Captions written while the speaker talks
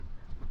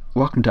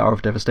Welcome to Hour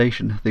of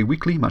Devastation, the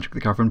weekly Magic the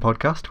Gathering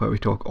podcast where we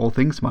talk all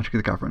things Magic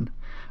the Gathering.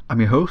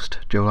 I'm your host,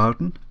 Joe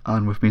Loudon,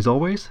 and with me as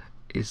always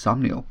is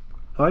Sam Neill.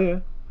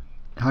 Hiya.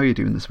 How are you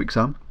doing this week,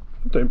 Sam?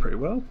 I'm doing pretty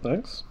well,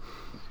 thanks.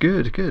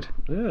 Good, good.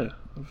 Yeah,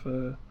 I've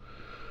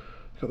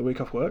got the week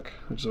off work,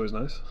 which is always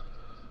nice.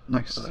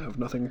 Nice. I have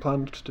nothing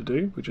planned to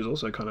do, which is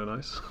also kind of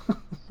nice.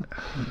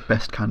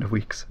 Best kind of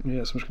weeks.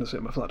 Yeah, so I'm just going to sit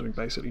in my flat doing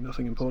basically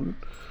nothing important.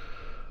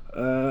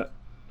 Yeah,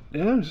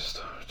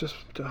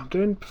 I'm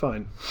doing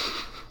fine.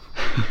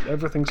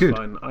 Everything's Good.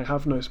 fine. I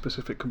have no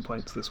specific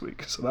complaints this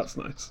week, so that's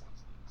nice.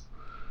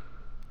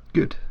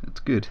 Good, it's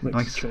good.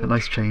 Makes A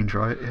nice change,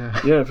 right? Yeah.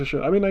 Yeah, for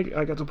sure. I mean,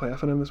 I get to play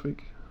FNM this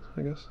week,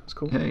 I guess. It's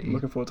cool. Hey. I'm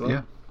looking forward to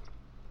that.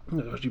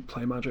 Yeah. I actually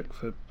play Magic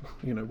for,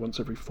 once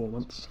every 4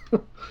 months.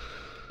 So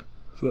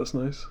that's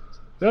nice.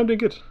 Yeah, I'm doing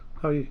good.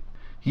 How are you?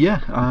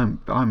 Yeah,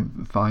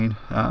 I'm fine.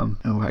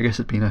 I guess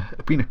it's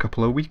been a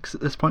couple of weeks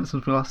at this point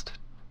since we last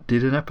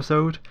did an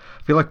episode.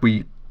 I feel like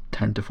we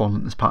tend to fall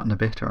into this pattern a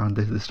bit around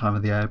this time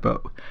of the year,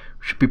 but we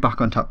should be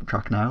back on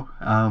track now.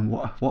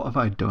 What have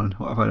I done?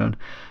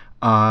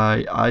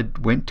 I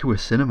went to a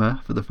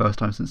cinema for the first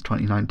time since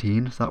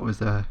 2019, so that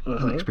was an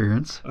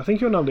experience. I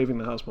think you're now leaving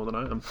the house more than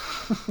I am.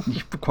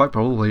 Quite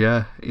probably,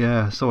 yeah.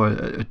 I saw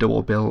a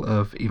double bill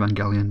of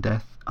Evangelion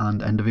Death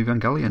and End of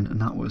Evangelion, and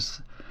that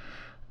was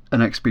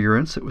an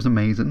experience. It was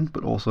amazing,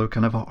 but also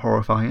kind of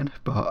horrifying.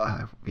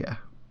 But yeah,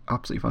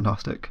 absolutely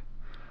fantastic.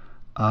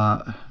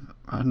 I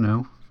don't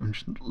know. I'm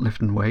just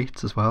lifting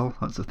weights as well.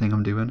 That's the thing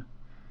I'm doing.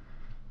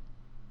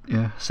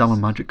 Yeah,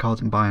 selling magic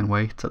cards and buying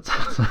weights.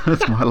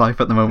 That's my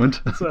life at the moment.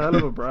 That's a hell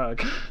of a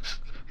brag.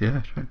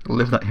 Yeah,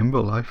 live that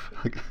himbo life.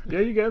 Yeah,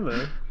 you get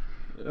there.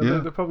 Yeah.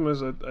 The problem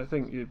is, I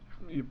think you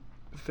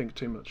think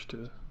too much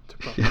to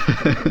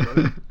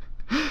properly.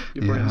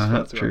 Your brain's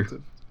far too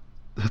active.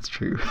 That's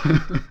true.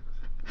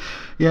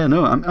 Yeah,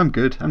 no, I'm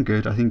good.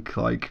 I think,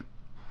 like,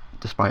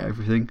 despite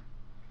everything,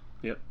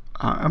 yeah,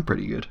 I'm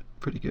pretty good.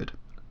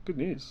 Good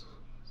news.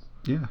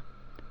 Yeah.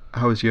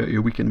 How has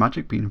your weekend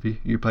Magic been? Have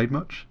you played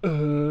much?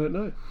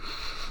 No.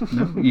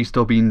 No? You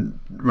still been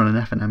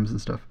running FNMs and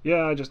stuff?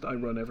 Yeah, I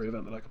run every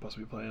event that I could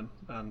possibly play in,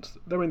 and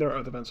there are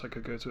other events I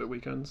could go to at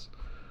weekends,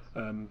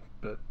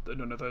 but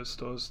none of those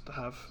stores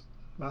have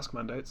mask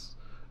mandates,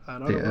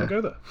 and I don't want to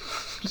go there.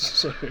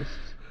 So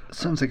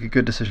sounds like a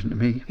good decision to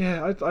me.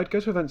 yeah, I'd go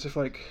to events if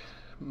like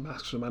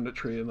masks were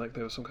mandatory and like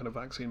there was some kind of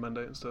vaccine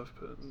mandate and stuff,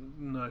 but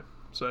no.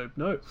 So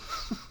no.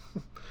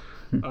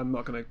 I'm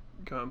not going to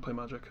go out and play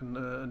Magic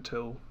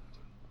until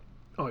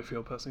I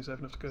feel personally safe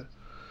enough to go.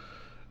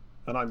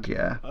 And I'm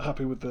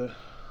happy with the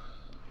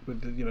the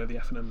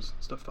FNMs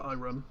stuff that I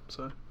run.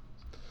 So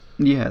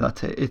yeah,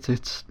 that's it.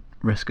 It's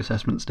risk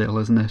assessment still,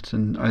 isn't it?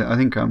 And I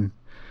think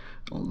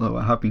although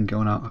I have been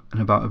going out and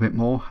about a bit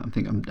more, I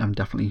think I'm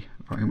definitely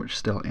very much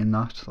still in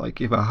that. Like,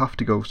 if I have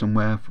to go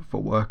somewhere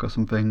for work or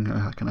something,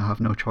 I kind of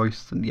have no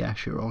choice, then yeah,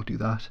 sure, I'll do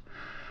that.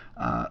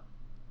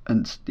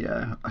 And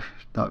yeah,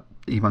 that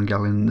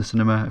Evangelion in the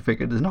cinema, I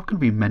figured there's not going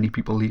to be many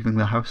people leaving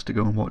their house to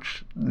go and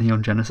watch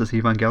Neon Genesis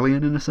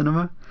Evangelion in a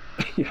cinema.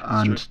 yeah,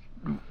 and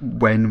true.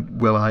 When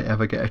will I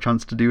ever get a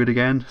chance to do it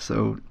again?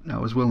 So I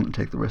was willing to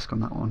take the risk on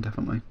that one,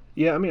 definitely.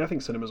 Yeah, I mean, I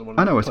think cinemas are one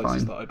of the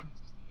places fine. that I'd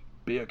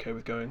be okay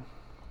with going.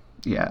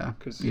 Yeah.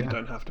 Because you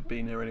don't have to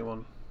be near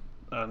anyone,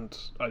 and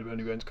I'm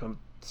only going to come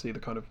see the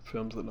kind of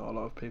films that not a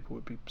lot of people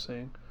would be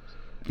seeing.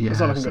 Yeah,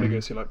 it's not like I'm going to go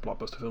see like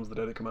blockbuster films the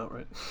day they come out,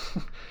 right?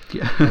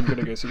 Yeah. I'm going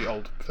to go see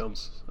old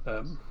films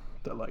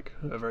that like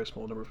a very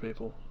small number of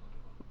people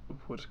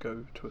would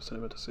go to a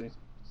cinema to see.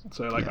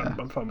 So like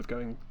I'm fine with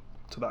going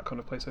to that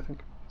kind of place, I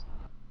think.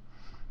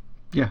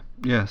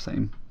 Yeah,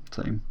 same.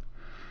 It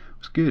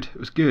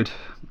was good.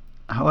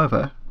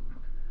 However,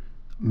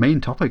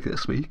 main topic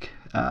this week,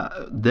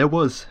 there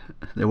was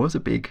a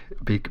big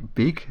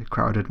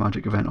crowded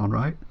Magic event on,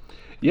 right?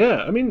 Yeah,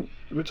 I mean,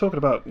 we're talking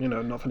about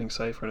not feeling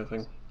safe or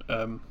anything.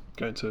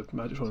 Going to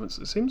Magic tournaments.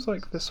 It seems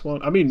like this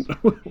one. I mean,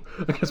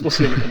 I guess we'll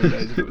see in the coming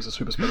days if it was a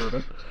super spreader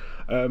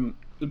event.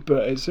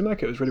 But it seemed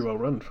like it was really well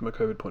run from a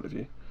COVID point of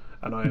view,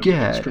 and I am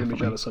extremely definitely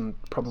jealous and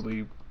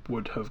probably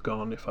would have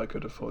gone if I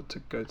could afford to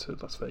go to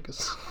Las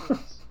Vegas.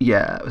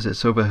 Yeah, it was it.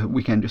 So the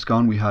weekend just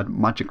gone, we had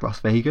Magic Las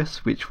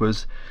Vegas, which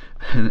was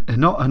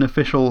not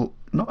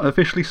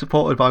officially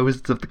supported by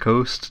Wizards of the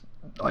Coast,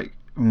 like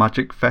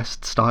Magic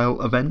Fest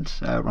style event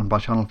run by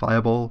Channel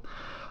Fireball.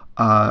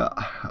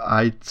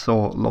 I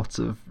saw lots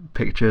of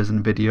pictures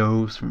and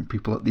videos from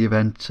people at the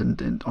event,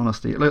 and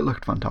honestly, it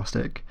looked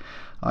fantastic.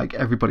 Like,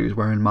 everybody was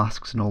wearing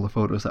masks in all the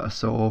photos that I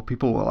saw.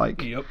 People were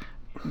like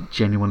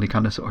genuinely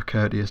kind of sort of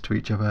courteous to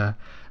each other.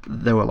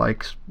 There were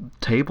like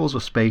tables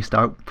were spaced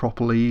out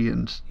properly,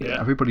 and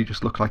everybody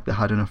just looked like they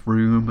had enough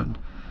room. And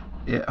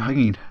yeah, I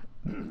mean,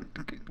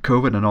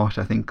 COVID or not,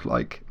 I think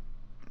like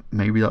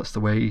maybe that's the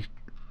way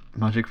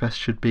Magic Fest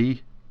should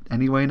be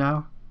anyway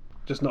now.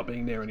 Just not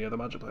being near any other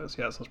Magic players.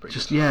 Yeah, that sounds pretty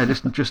good. Yeah,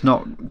 just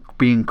not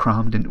being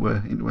crammed into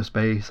a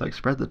space. Like,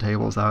 spread the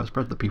tables out,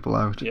 spread the people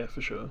out. Yeah,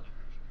 for sure.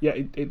 Yeah,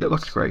 it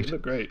looked great. It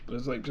looked great.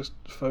 There's like just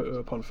photo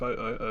upon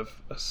photo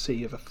of a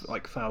sea of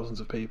like thousands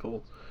of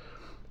people,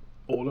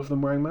 all of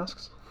them wearing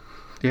masks.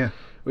 Yeah.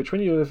 Which,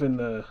 when you live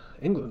in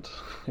England,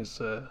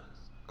 is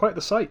quite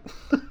the sight.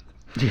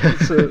 Yeah.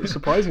 It's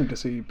surprising to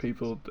see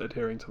people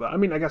adhering to that. I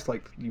mean, I guess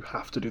like you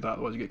have to do that,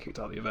 otherwise you get kicked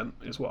out of the event.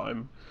 Is what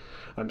I'm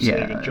seeing.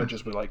 Yeah. And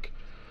judges were like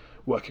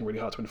working really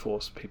hard to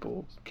enforce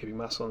people keeping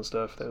masks on and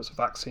stuff. There was a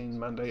vaccine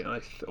mandate,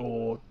 and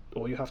or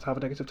you have to have a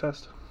negative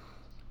test,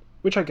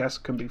 which I guess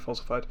can be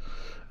falsified,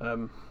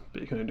 but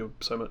you can only do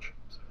so much.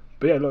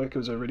 But yeah, look, it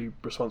was a really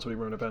responsibly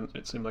run event.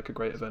 It seemed like a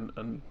great event,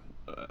 and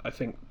I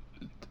think,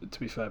 to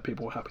be fair,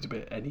 people were happy to be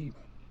at any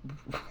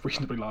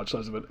reasonably large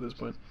size event at this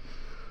point.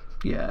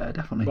 Yeah,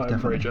 definitely. But I'm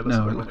very jealous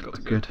No, of it everyone that got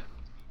looked to good.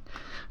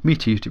 Me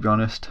too, to be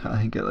honest. I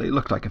think it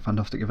looked like a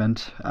fantastic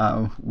event.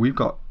 We've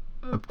got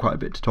quite a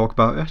bit to talk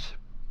about it,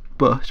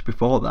 but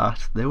before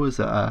that, there was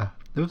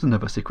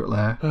another secret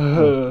lair,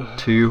 or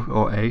 2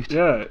 or 8.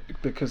 Yeah,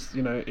 because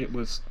it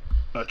was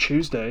a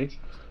Tuesday,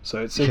 so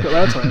it's secret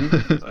lair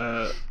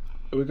time.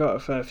 We got a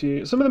fair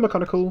few. Some of them are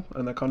kind of cool,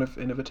 and they're kind of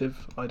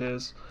innovative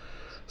ideas.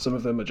 Some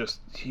of them are just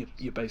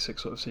your basic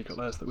sort of secret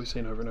lairs that we've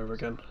seen over and over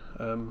again.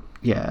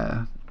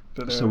 Yeah.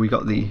 So we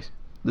got the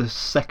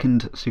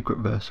second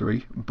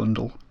Secretversary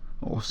bundle,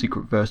 or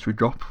Secretversary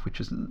drop,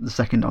 which is the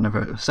second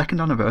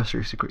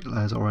anniversary Secret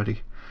Lairs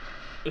already.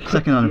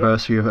 Second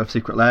anniversary of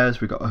Secret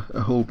Lairs. We got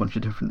a whole bunch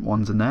of different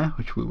ones in there,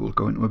 which we will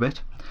go into a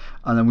bit,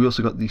 and then we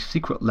also got the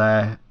Secret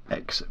Lair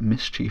X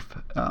Mischief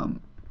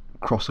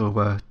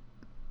crossover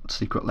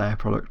Secret Lair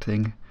product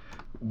thing,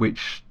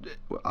 which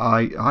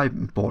I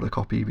bought a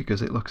copy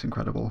because it looks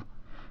incredible.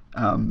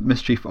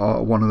 Mischief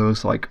are one of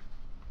those like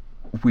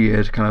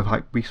weird kind of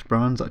hype beast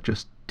brands that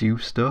just do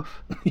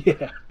stuff.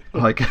 Yeah.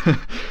 like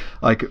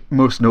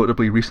most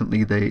notably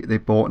recently they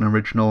bought an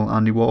original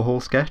Andy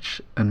Warhol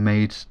sketch and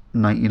made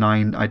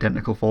 99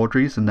 identical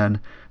forgeries and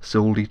then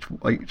sold each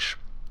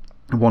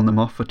one of them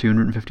off for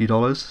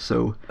 $250.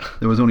 So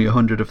there was only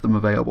 100 of them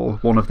available.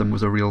 One of them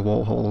was a real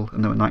Warhol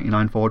and there were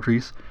 99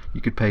 forgeries. You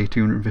could pay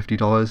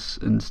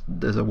 $250 and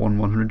there's a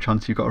 1/100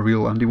 chance you got a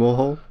real Andy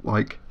Warhol.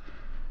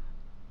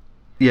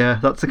 Yeah,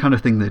 that's the kind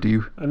of thing they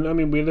do. And I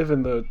mean, we live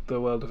in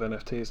the world of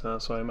NFTs now,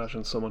 so I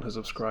imagine someone has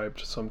ascribed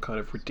some kind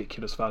of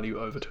ridiculous value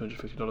over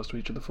 $250 to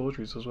each of the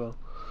forgeries as well.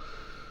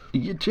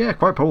 Yeah,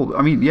 quite probably.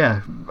 I mean,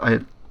 yeah,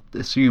 I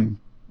assume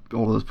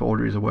all of those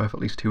forgeries are worth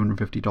at least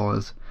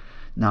 $250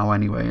 now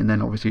anyway, and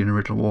then obviously an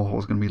original Warhol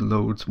is going to be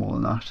loads more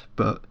than that.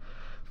 But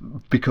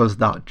because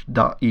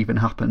that even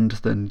happened,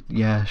 then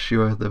yeah,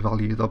 sure,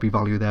 there'll be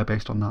value there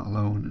based on that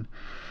alone.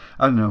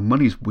 I don't know,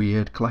 money's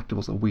weird,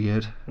 collectibles are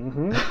weird.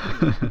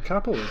 Mm-hmm.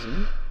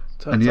 Capitalism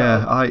turns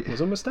out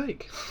was a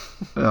mistake.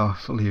 Oh,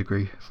 fully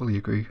agree.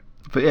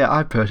 But yeah,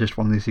 I purchased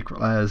one of these secret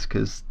lairs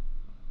because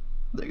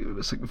it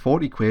was like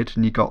 40 quid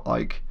and you got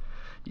like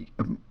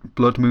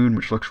Blood Moon,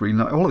 which looks really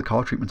nice. All the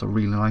card treatments are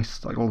really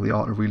nice, like all the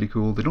art are really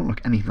cool. They don't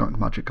look anything like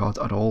Magic cards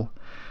at all.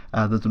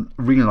 There's a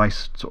really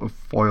nice sort of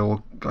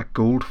foil, like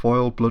gold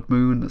foil Blood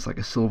Moon. There's like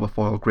a silver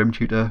foil Grim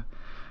Tutor.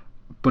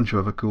 Bunch of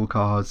other cool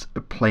cards.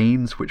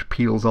 Planes, which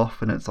peels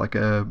off, and it's like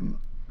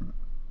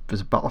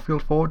there's a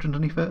Battlefield Forge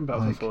underneath it.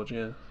 Battlefield Forge,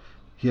 yeah.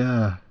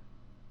 Yeah,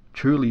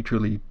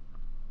 truly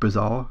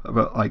bizarre.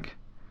 But like,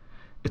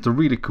 it's a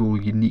really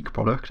cool, unique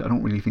product. I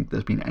don't really think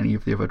there's been any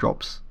of the other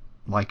drops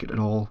like it at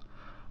all.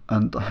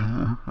 And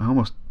I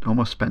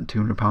almost spent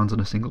 £200 on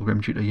a single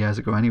Grim Tutor years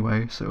ago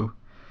anyway. So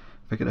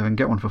if I could even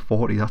get one for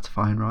 40, that's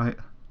fine, right?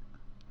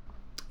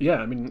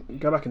 Yeah, I mean,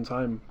 go back in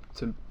time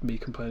to me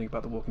complaining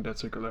about the Walking Dead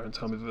secret lair and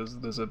tell me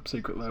there's a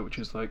secret lair which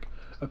is like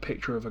a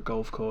picture of a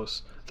golf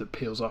course that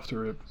peels off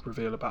to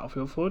reveal a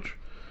Battlefield Forge,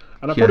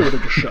 and I probably would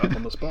have just shut up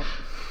on the spot.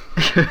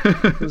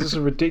 This is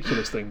a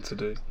ridiculous thing to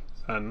do,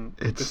 and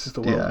this is the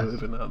world we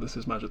live in now. This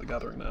is Magic the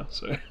Gathering now,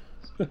 so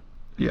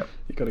yeah,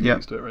 you got to get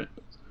used to it, right?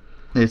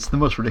 It's the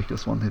most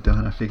ridiculous one they've done,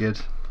 and I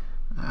figured,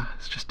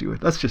 let's just do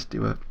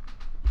it.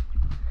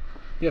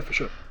 Yeah, for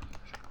sure.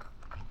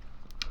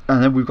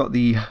 And then we've got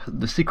the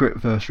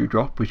Secretversary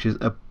drop, which is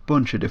a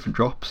bunch of different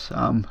drops,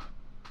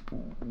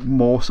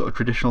 more sort of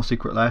traditional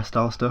Secret Lair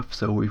style stuff.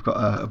 So we've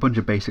got a bunch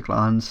of basic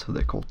lands, so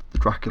they're called the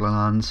Dracula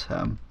lands,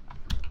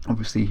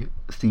 obviously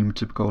themed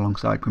to go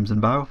alongside Crimson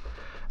Vow.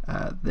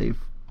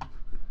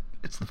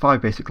 It's the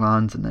 5 basic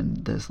lands, and then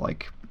there's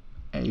like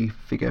a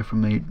figure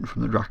from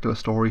the Dracula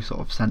story sort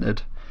of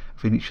centered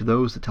within each of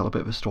those to tell a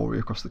bit of a story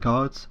across the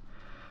cards.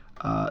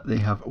 They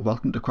have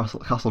Welcome to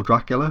Castle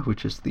Dracula,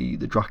 which is the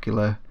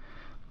Dracula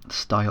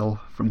style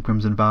from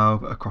Crimson Vow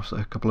across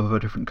a couple of other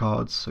different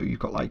cards. So you've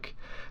got like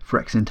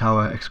Phyrexian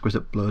Tower,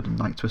 Exquisite Blood, and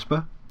Night's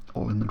Whisper,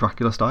 all in the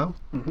Dracula style.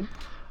 Mm-hmm.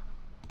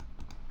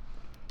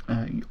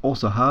 You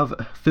also have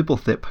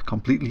Fibblethip,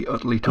 Completely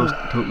Utterly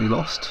Totally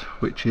Lost,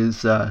 which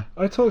is I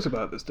talked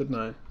about this, didn't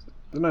I?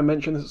 Didn't I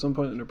mention this at some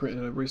point in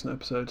a recent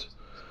episode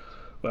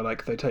where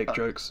like they take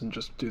jokes and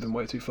just do them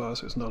way too far,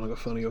 so it's no longer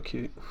funny or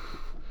cute?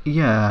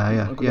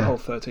 Yeah. I've got the whole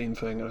 13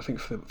 thing, and I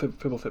think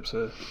Fibblethip's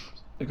a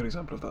good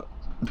example of that.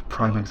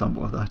 Prime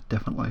example of that,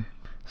 definitely.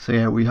 So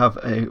yeah, we have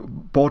a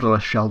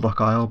Borderless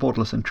Shelldock Isle,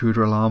 Borderless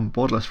Intruder Alarm,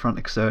 Borderless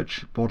Frantic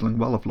Search, Borderling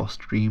Well of Lost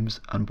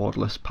Dreams, and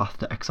Borderless Path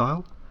to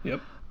Exile.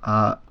 Yep.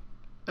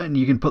 and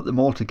you can put them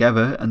all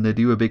together, and they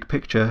do a big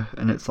picture,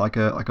 and it's like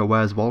a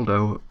Where's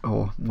Waldo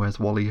or Where's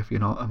Wally if you're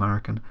not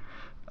American.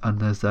 And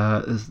there's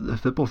a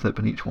Fibblethip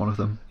in each one of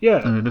them.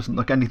 Yeah. And it doesn't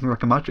look anything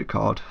like a Magic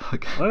card.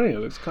 Like, I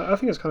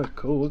think it's kind of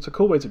cool. It's a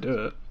cool way to do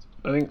it.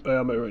 I think they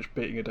are very much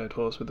beating a dead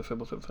horse with the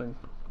Fibblethip thing.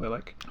 They're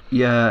like,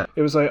 yeah,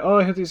 it was like, oh,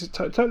 I have these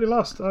totally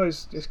lost. Oh,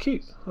 he's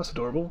cute. That's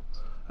adorable.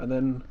 And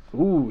then,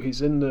 ooh,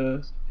 he's in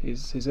the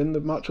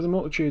March of the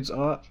Multitudes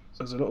art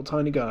as a little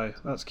tiny guy.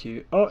 That's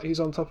cute. Oh, he's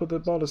on top of the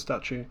Baller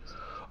statue.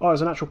 Oh,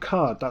 it's an actual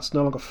card. That's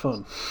no longer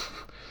fun.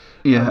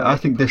 yeah. I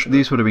think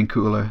these would have been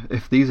cooler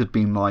if these had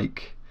been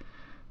like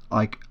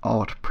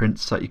art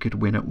prints that you could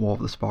win at War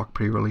of the Spark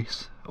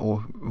pre-release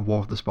or War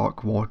of the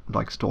Spark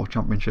like store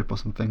championship or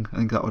something. I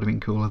think that would have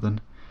been cooler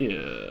than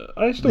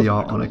the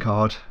art on a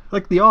card.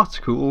 Like, the art's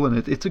cool, and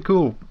it's a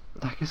cool,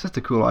 like, it's just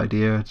a cool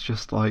idea. It's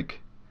just like,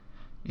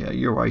 yeah,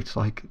 you're right.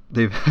 Like,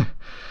 they've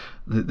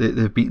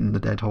beaten the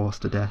dead horse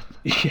to death.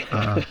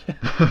 Yeah.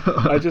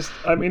 I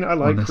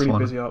like really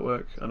busy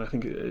artwork, and I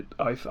think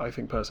I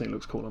think personally it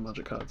looks cool on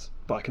Magic cards.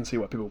 But I can see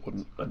why people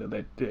wouldn't. And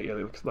they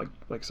look like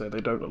I say, they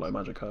don't look like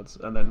Magic cards,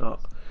 and they're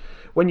not.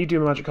 When you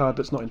do a Magic card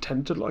that's not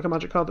intended to look like a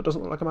Magic card, that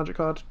doesn't look like a Magic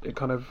card, it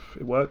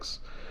works.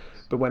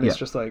 But when it's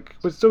just like,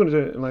 we're still going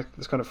to do it in like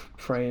this kind of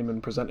frame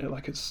and present it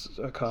like it's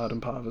a card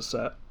and part of a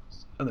set,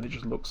 and then it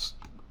just looks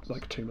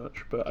like too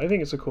much. But I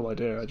think it's a cool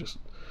idea. I just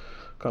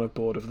kind of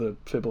bored of the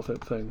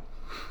Fibblethip thing,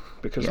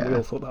 because we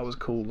all thought that was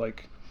cool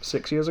like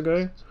 6 years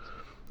ago,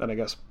 and I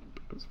guess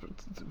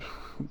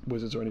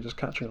Wizards are only just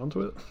catching on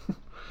to it.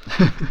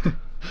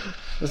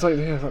 It's like,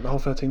 like the whole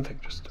 13 thing,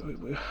 just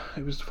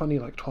it was funny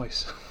like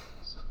twice.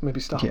 Maybe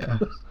stop. Yeah.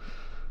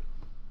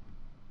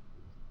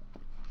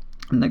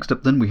 Next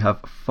up then we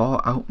have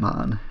Far Out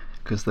Man,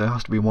 because there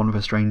has to be one with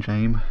a strange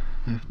name,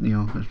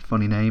 a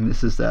funny name.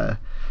 This is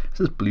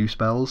Blue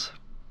Spells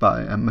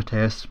by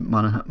Mateus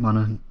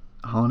Manahani.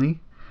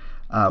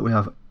 We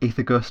have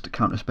Aethergust,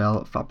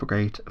 Counterspell,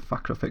 Fabricate,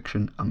 Fact or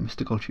Fiction, and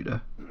Mystical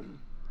Tutor.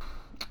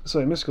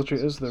 So Mystical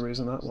Tutor is the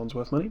reason that one's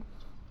worth money.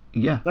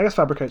 Yeah. I guess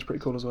Fabricate's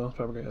pretty cool as well.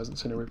 Fabricate hasn't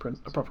seen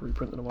a proper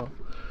reprint in a while.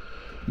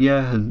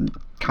 Yeah, and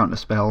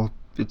Counterspell,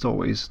 it's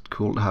always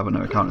cool to have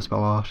another Counterspell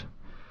art.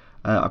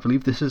 I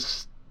believe this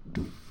is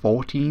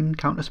 14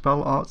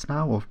 Counterspell arts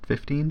now, or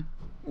 15?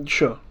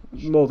 Sure,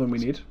 more than we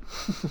need.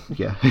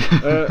 Yeah.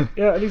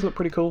 Yeah, these look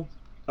pretty cool.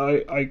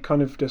 I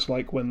kind of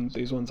dislike when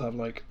these ones have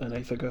like an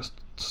Aethergust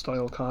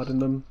style card in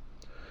them.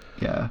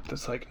 Yeah.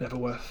 That's like never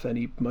worth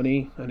any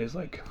money and is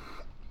like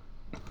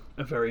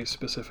a very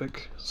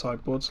specific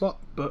sideboard slot,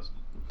 but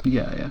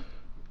yeah.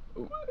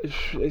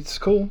 It's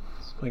cool,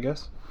 I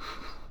guess.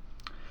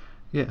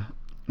 Yeah.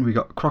 We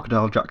got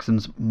Crocodile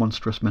Jackson's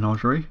Monstrous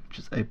Menagerie, which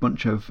is a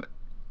bunch of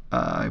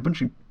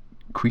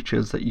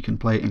creatures that you can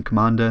play in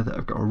Commander that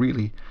have got a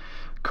really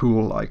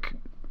cool, like,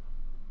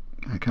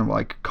 kind of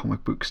like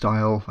comic book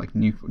style, like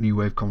new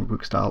wave comic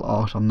book style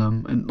art on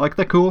them, and like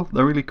they're cool.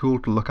 They're really cool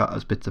to look at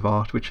as bits of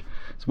art, which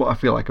is what I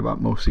feel like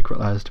about most Secret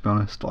Lairs, to be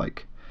honest.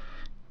 Like,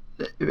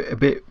 a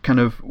bit kind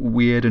of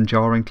weird and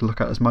jarring to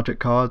look at as Magic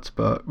cards,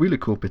 but really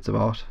cool bits of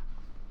art.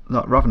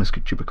 That Ravenous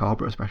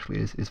Chupacabra especially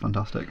is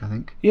fantastic, I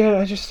think. Yeah,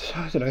 I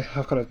don't know,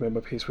 I've kind of made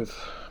my peace with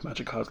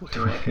Magic cards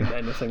looking like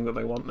anything that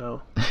they want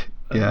now.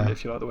 Yeah.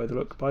 If you like the way they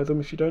look, buy them.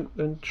 If you don't,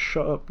 then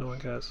shut up, no one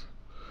cares.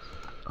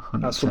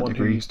 100% As someone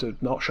who agree. used to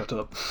not shut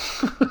up.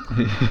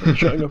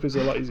 Shutting up is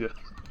a lot easier.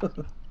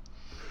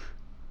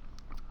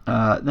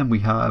 Then we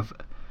have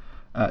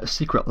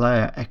Secret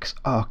Lair X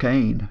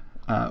Arcane,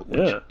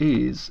 which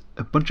is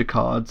a bunch of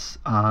cards.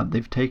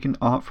 They've taken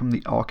art from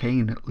the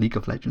Arcane League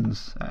of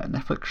Legends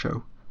Netflix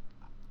show.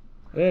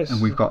 Yes.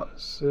 And we've got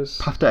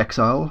Path to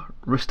Exile,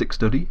 Rhystic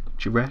Study,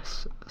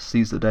 Duress,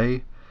 Seize the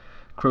Day,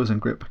 Crows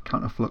and Grip,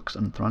 Counterflux,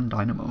 and Thran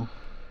Dynamo.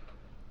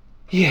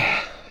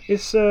 Yeah,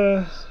 it's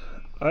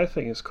I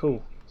think it's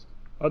cool.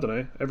 I don't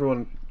know,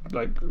 everyone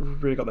like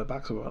really got their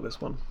backs up about this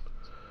one.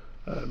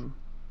 And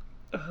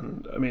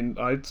I mean,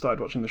 I started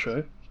watching the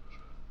show.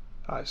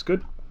 It's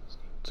good.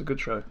 It's a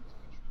good show.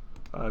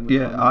 I'm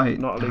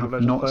not a League of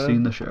Legends not player.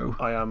 seen the show.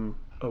 I am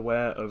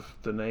aware of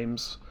the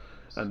names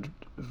and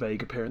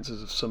vague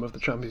appearances of some of the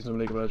champions of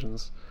League of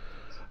Legends,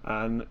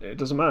 and it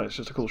doesn't matter. It's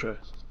just a cool show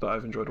that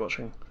I've enjoyed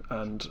watching,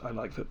 and I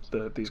like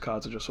that these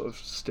cards are just sort of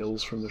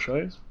stills from the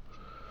show.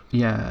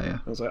 Yeah.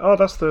 I was like, oh,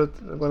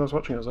 when I was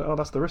watching, I was like, oh,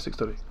 that's the Rhystic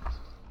Study.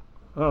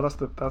 Oh, that's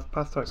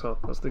Path to Exile.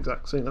 That's the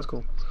exact scene. That's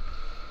cool.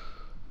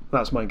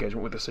 That's my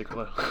engagement with the Secret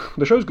Lair.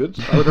 The show's good.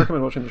 I would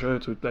recommend watching the show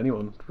to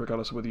anyone,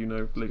 regardless of whether you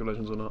know League of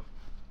Legends or not.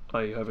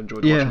 I have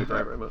enjoyed watching it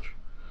very, very much.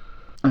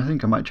 I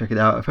think I might check it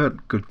out. I've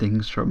heard good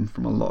things from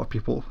a lot of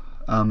people.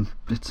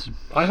 It's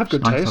I have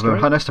good nice taste,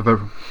 right? right? Nice to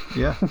have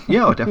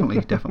oh,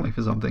 definitely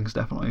for some things,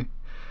 definitely.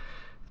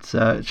 It's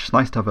just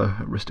nice to have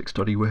a Rhystic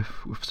Study with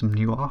some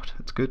new art.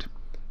 It's good.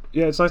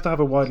 Yeah, it's nice to have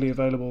a widely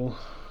available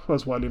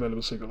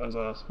Secret Lairs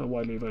are, a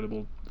widely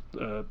available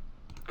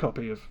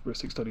copy of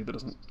Rhystic Study that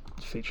doesn't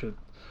feature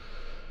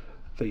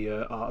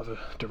the art of a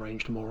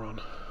deranged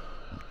moron.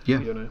 Yeah.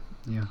 You know.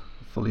 Yeah,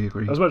 fully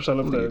agree. As much as I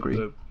love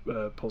fully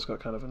the Paul Scott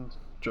Canavan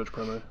Judge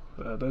promo.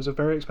 Those are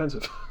very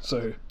expensive,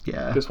 so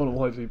Yeah. this one will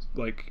hopefully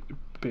like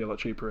be a lot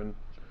cheaper, and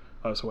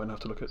I also won't have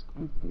to look at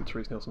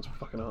Therese Nielsen's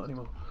fucking art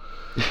anymore.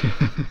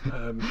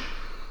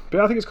 But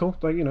I think it's cool.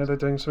 Like, they're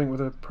doing something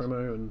with a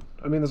promo, and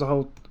I mean, there's a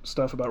whole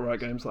stuff about Riot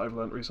Games that I've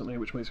learned recently,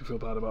 which makes me feel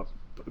bad about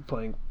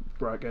playing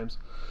Riot Games.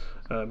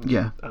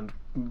 And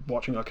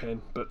watching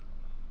Arcane, but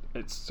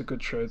it's a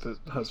good show that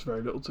has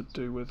very little to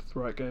do with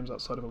Riot Games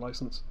outside of a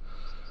license.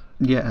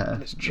 Yeah.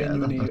 And it's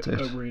genuinely that's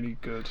it. a really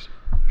good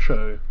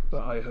show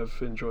that I have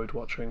enjoyed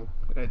watching.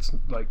 It's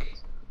like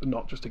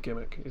not just a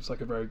gimmick. It's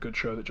like a very good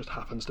show that just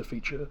happens to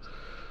feature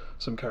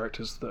some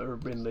characters that are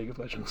in League of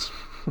Legends.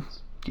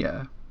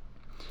 Yeah.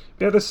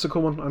 Yeah, this is a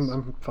cool one.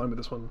 I'm fine with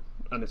this one,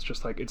 and it's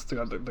just like it's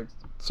the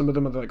some of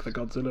them are like the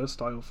Godzilla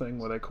style thing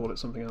where they call it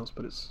something else,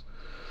 but it's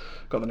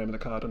got the name of the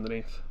card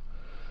underneath.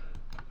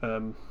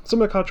 Some of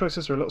the card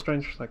choices are a little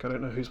strange. Like I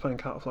don't know who's playing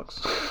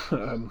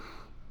Cataflux,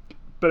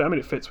 but I mean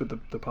it fits with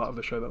the part of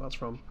the show that's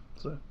from.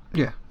 So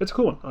Yeah. it's a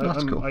cool one.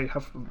 That's cool. I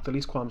have the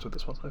least qualms with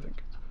this one, I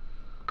think.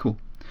 Cool.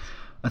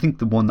 I think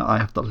the one that I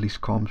have the least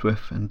qualms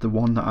with, and the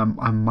one that I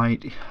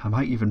might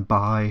even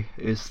buy,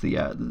 is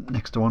the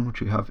next one,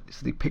 which we have is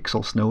the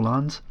Pixel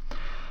Snowlands.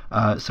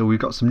 So we've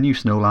got some new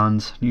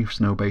Snowlands, new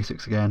snow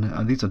basics again,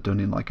 and these are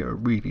done in like a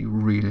really,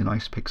 really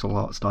nice pixel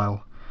art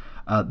style.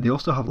 They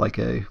also have like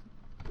a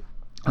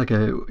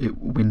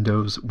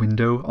Windows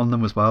window on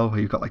them as well,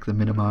 where you've got like the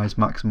minimize,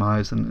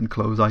 maximize, and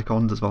close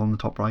icons as well on the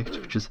top right,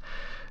 which is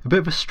a bit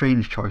of a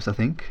strange choice, I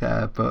think,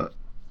 but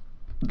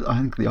I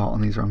think the art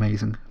on these are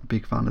amazing.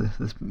 Big fan of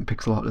this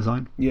pixel art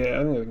design. Yeah,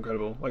 I think they're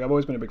incredible. Like I've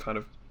always been a big fan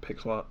of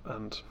pixel art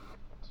and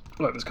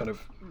like this kind of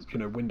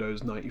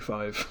Windows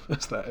 95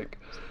 aesthetic.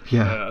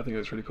 Yeah. I think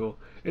it's really cool.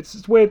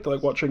 It's weird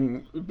like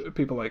watching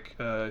people like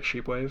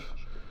Sheepwave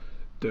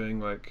doing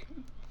like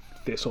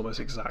this almost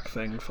exact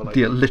thing for like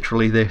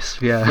literally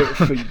this, yeah.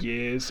 for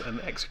years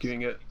and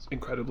executing it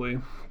incredibly.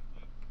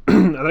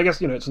 And I guess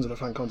it's under the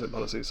fan content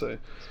policy, so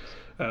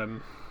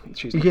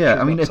she's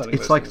I mean not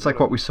it's like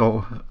what we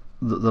saw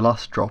the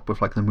last drop with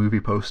like the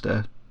movie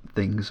poster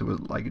things. Was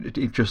like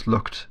it just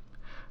looked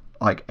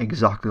like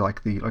exactly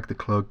like the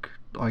Klug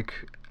like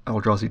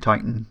Eldrazi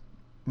Titan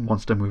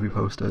monster movie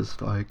posters.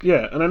 Like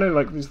and I know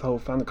like there's the whole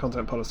fan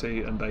content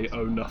policy, and they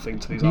owe nothing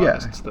to these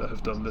artists that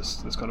have done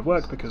this kind of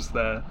work because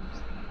they're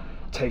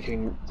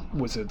taking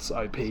Wizards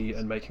IP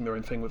and making their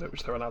own thing with it,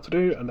 which they're allowed to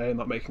do, and they're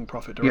not making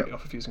profit directly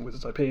off of using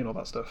Wizards IP and all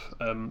that stuff.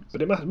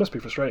 But it must be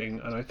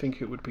frustrating, and I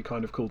think it would be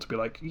kind of cool to be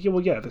like, we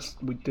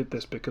did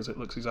this because it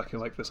looks exactly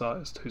like this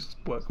artist whose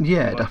work.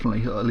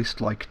 Definitely. At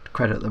least like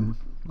credit them.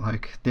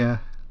 Like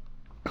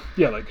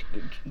like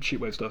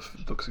Sheepwave stuff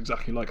looks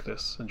exactly like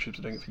this, and she's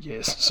been doing it for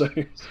years. So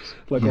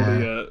like all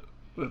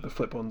the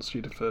flip ones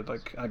she did for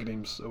like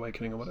Aghanim's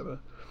Awakening or whatever.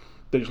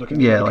 They just look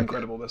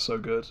incredible. They're so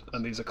good,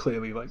 and these are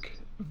clearly like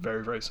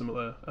very, very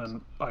similar.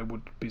 And I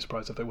would be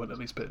surprised if they weren't at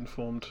least a bit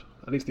informed.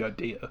 At least the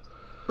idea.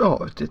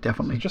 Oh,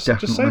 definitely. Just say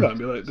that and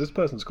be like, this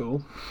person's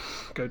cool.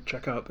 Go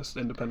check out this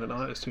independent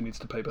artist who needs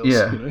to pay bills.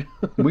 Yeah,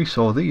 we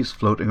saw these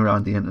floating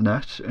around the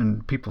internet,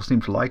 and people seem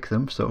to like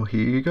them. So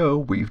here you go.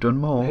 We've done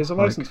more. Here's a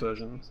licensed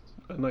version,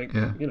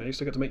 and you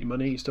still get to make your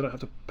money. You still don't have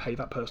to pay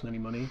that person any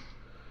money.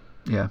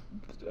 Yeah.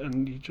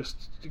 And you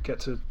just get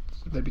to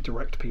maybe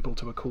direct people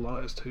to a cool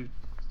artist who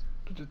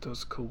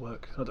does cool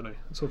work. I don't know.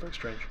 It's all very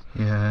strange.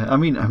 Yeah, I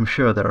mean, I'm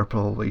sure there are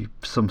probably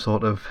some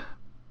sort of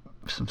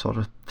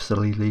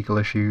silly legal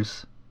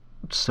issues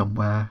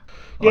somewhere.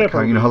 Like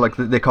probably. how like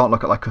they can't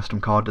look at like custom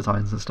card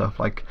designs and stuff.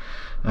 Like,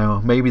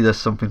 maybe there's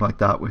something like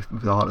that with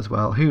art as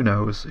well. Who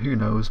knows?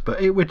 But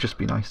it would just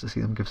be nice to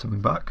see them give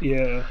something back.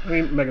 Yeah, I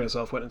mean, Megan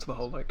herself went into the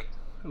whole like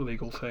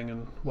legal thing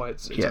and why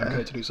it's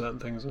okay to do certain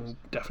things and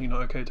definitely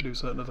not okay to do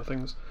certain other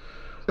things.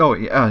 Oh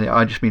yeah,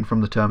 I just mean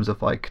from the terms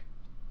of like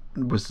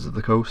Wizards of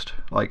the Coast,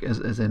 like as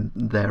in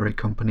they're a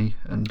company,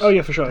 and oh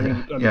yeah, for sure. I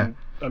mean,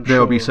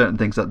 there will be certain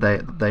things that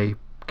they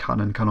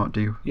can and cannot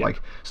do,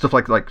 like stuff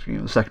like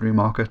the secondary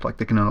market, like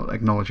they can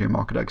acknowledge a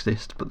market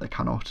exists, but they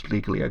cannot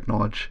legally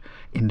acknowledge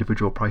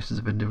individual prices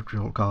of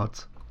individual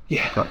cards.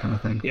 Yeah, that kind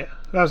of thing. Yeah,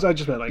 I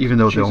just meant like even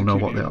though they all know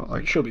what they are.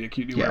 Like she'll be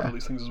acutely aware of all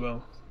these things as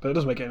well, but it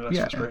doesn't make it any less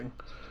frustrating.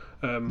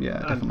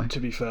 Definitely. And to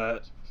be fair,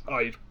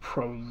 I'd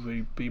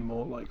probably be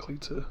more likely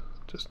to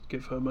just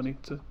give her money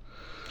to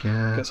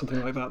get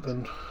something like that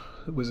than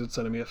Wizards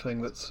sending me a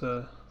thing that's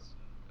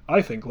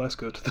I think less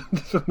good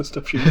than the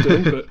stuff she was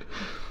doing, but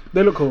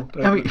they look cool.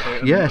 I mean,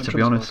 to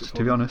be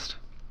honest,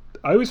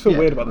 I always feel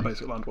weird about the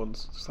basic land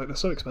ones. It's like they're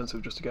so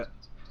expensive just to get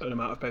an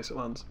amount of basic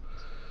lands.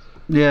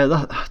 Yeah,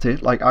 that's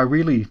it. Like I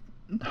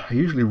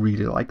usually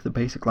really like the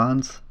basic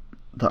lands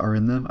that are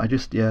in them.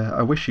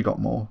 I wish you got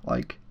more.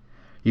 Like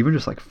even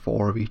just like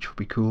 4 of each would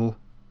be cool.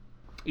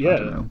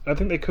 Yeah, I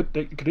think they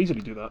could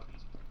easily do that.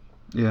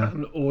 Yeah.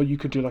 Or you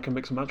could do like a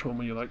mix and match one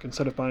where you like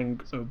instead of buying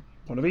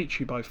one of each,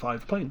 you buy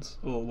 5 planes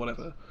or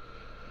whatever.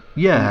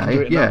 Yeah,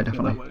 definitely.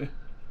 In that way.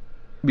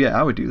 Yeah,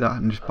 I would do that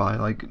and just buy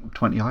like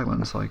 20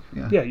 islands. Like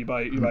yeah, you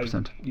buy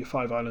your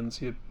 5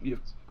 islands, your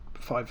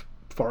 5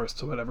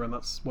 forests or whatever, and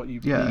that's what you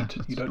need.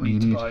 You don't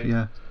need to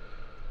buy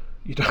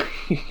you don't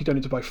you don't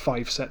need to buy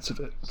 5 sets of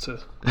it to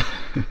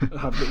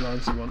have the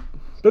lines you want.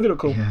 But they look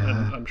cool,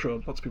 Yeah. and I'm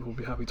sure lots of people will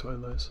be happy to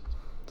own those.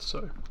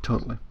 So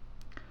Totally.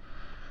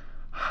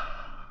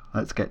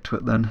 Let's get to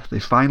it then. They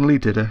finally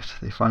did it.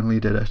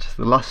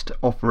 The last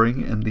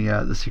offering in the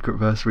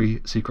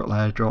Secretversary Secret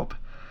Lair drop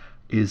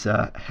is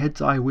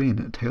Heads I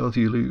Win, Tails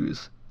You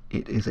Lose.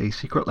 It is a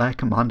Secret Lair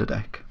commander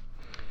deck.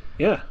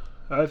 yeah,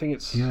 I think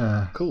it's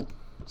Yeah. cool.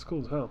 It's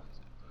cool as hell.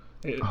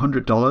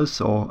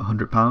 $100 or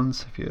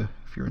 £100 if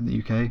you're in the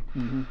UK.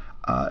 Mm-hmm.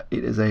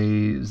 It is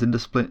a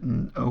Zindersplit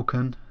and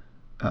Oaken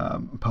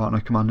partner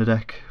commander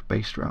deck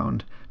based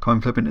around coin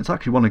flipping. It's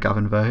actually one of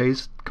Gavin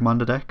Verhey's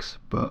commander decks,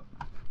 but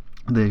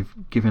they've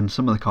given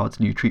some of the cards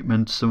new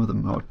treatment. Some of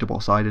them are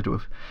double-sided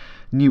with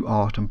new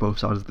art on both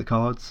sides of the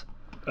cards.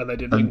 And they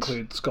didn't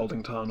include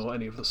Scalding Tarn or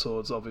any of the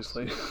swords,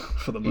 obviously,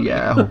 for the money.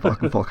 Yeah, or like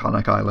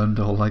Volcanic Island,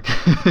 or like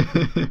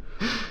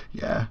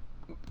yeah,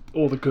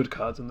 all the good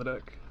cards in the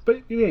deck.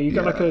 But yeah, you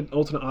got Yeah. like an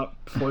alternate art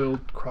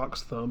foiled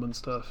Croc's Thumb and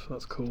stuff.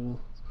 That's cool.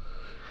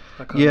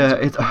 That yeah.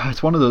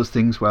 It's one of those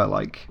things where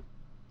like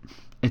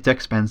it's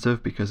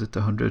expensive because it's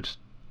 $100.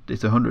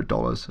 It's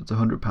 $100. It's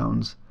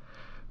 £100.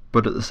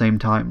 But at the same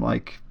time,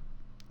 like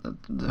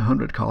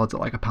 100 cards are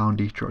like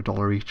 £1 each or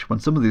 $1 each. When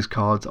some of these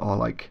cards are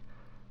like,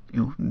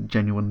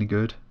 genuinely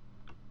good.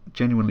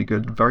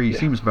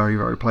 Seems very,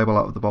 very playable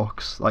out of the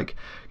box. Like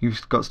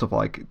you've got stuff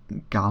like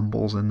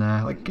Gambles in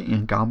there, like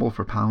Gamble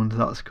for £1.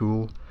 That's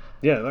cool.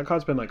 Yeah, that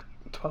card's been like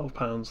 £12,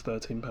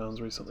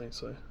 £13 recently.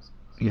 So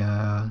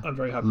Yeah, I'm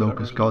very happy. With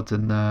Locust that Gods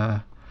in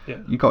there. Yeah,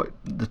 You got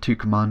the 2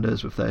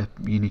 commanders with their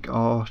unique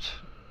art,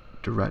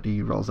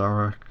 Duretti,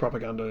 Rolzara.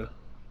 Propaganda.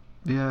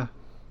 Yeah,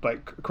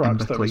 Like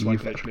Croc's Thumb is like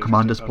Cleave, literally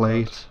Commander's £15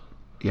 Plate. card.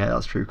 Yeah,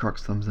 that's true.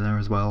 Croc's Thumb's in there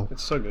as well.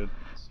 It's so good.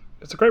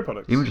 It's a great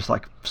product. Even just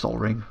like Sol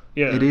Ring.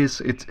 Yeah. It is.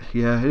 It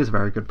is a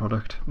very good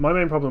product. My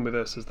main problem with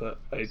this is that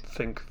I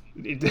think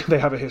they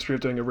have a history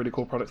of doing a really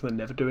cool product and then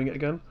never doing it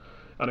again.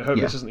 And I hope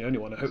Yeah. this isn't the only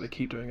one. I hope they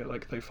keep doing it.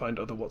 Like they find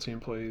other WotC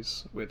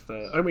employees with.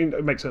 I mean,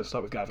 it makes sense to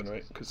start with Gavin,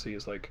 right? Because he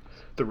is like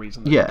the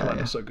reason that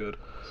Commander's so good,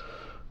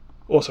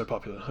 or so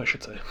popular, I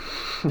should say,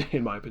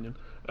 in my opinion.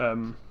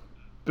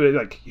 But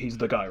like he's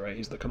the guy, right?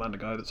 He's the commander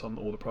guy that's on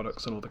all the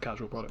products and all the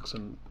casual products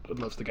and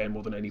loves the game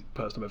more than any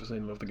person I've ever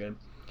seen love the game.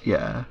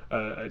 Yeah.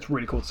 It's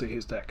really cool to see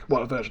his deck,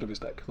 well, a version of his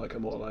deck, like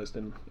immortalized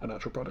in an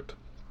actual product.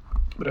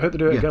 But I hope they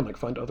do it Yeah. again. Like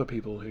find other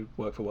people who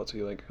work for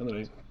WotC. Like I don't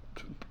know,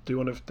 do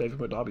one of David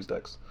McDarby's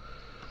decks.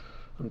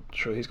 I'm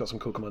sure he's got some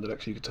cool commander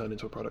decks you could turn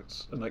into a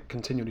product and like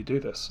continually do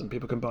this, and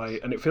people can buy.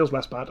 And it feels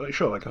less bad. Like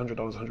sure, like $100,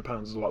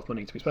 £100 is a lot of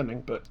money to be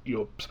spending, but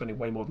you're spending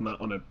way more than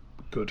that on a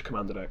good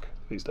commander deck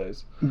these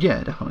days.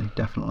 Yeah,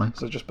 definitely.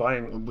 So just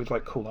buying with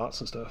like cool arts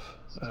and stuff,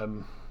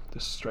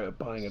 just straight up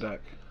buying a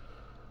deck.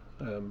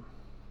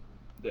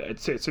 It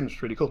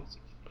seems really cool.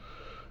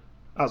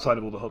 Outside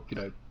of all the whole,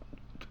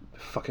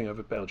 fucking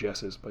over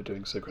LGSs by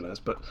doing Secret Lairs,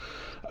 but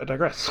I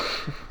digress.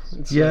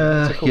 It's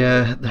a cool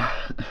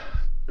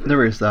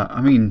There is that.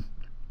 I mean,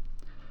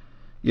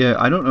 yeah,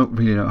 I don't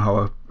really know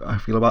how I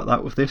feel about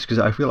that with this, because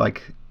I feel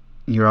like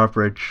your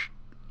average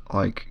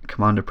like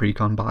Commander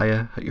Precon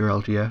buyer at your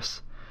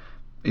LGS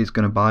is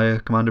going to buy a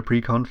Commander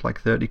Precon for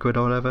like 30 quid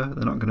or whatever.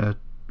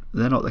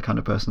 They're not the kind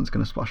of person that's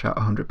going to splash out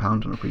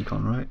 £100 on a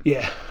Precon, right?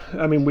 Yeah,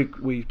 I mean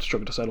we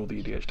struggle to sell all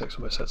the EDH decks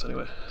for most sets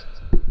anyway.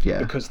 Yeah.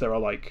 Because there are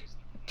like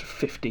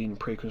 15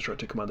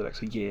 pre-constructed commander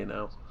decks a year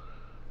now.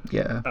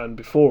 Yeah. And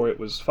before it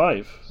was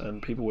 5,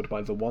 and people would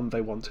buy the one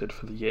they wanted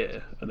for the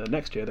year, and then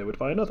next year they would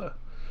buy another.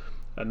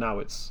 And now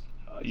it's,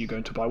 are you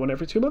going to buy one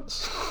every 2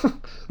 months?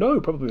 No,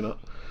 probably not.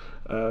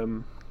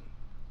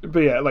 But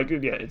yeah,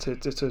 it's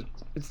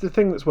the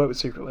thing that's worked with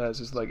Secret Lairs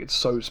is like it's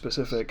so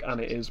specific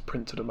and it is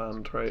print to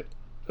demand, right?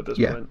 At this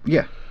point,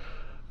 Yeah.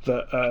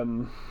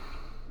 that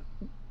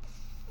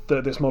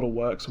that this model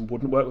works and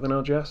wouldn't work with an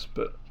LGS,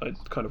 but I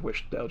kind of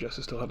wish the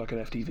LGS still had like an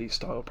FDV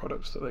style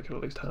product that they could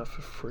at least have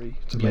for free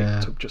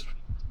to just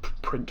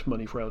print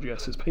money for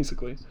LGSs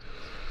basically.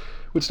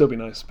 Would still be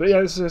nice, but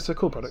yeah, it's a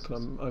cool product,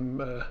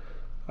 and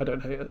I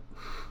don't hate it,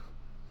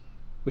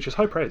 which is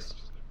high praise.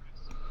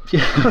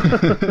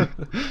 Yeah.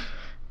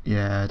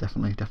 Yeah,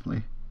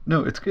 definitely.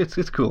 No, it's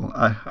cool.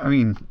 I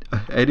mean,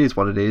 it is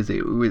what it is.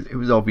 It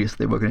was obvious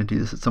they were going to do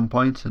this at some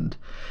point, and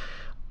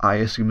I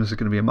assume this is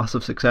going to be a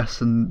massive success,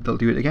 and they'll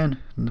do it again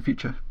in the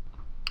future.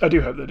 I do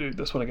hope they do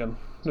this one again.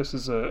 This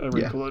is a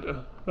really cool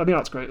idea. I think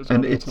that's great as well.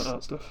 And The it's ultimate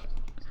art stuff.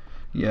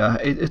 Yeah,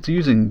 it's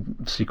using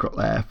Secret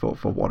Lair for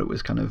what it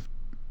was kind of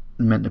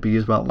meant to be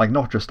as well. Like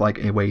not just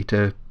like a way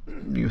to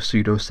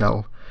pseudo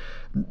sell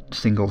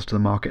singles to the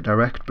market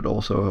direct, but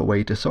also a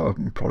way to sort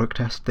of product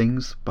test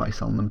things by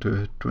selling them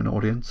to an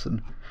audience.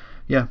 And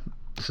yeah,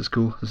 this is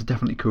cool. This is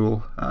definitely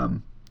cool.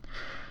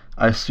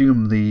 I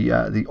assume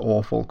the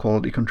awful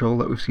quality control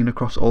that we've seen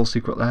across all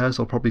Secret Lairs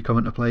will probably come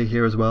into play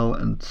here as well,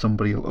 and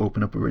somebody will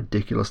open up a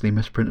ridiculously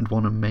misprinted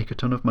one and make a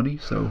ton of money.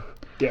 So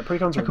yeah,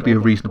 precons that could be a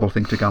reasonable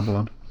thing to gamble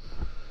on.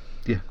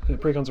 Yeah,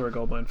 precons are a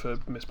goldmine for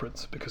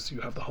misprints because you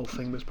have the whole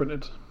thing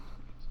misprinted.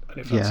 And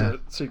if that's a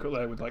Secret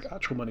Lair with like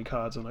actual money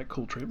cards and like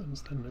cool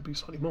treatments, then it'd be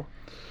slightly more.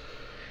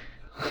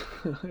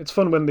 It's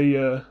fun when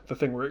the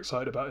thing we're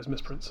excited about is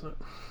misprints, isn't it?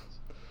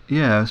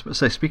 Yeah, I was about to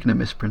say, speaking of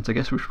misprints, I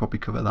guess we should probably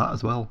cover that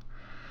as well.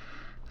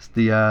 It's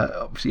the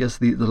obviously it's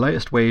the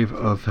latest wave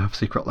of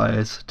secret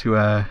layers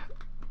to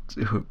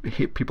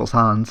hit people's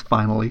hands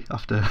finally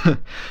after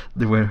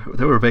they were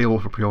available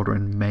for pre-order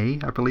in May,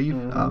 I believe.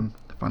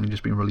 Finally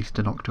just been released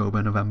in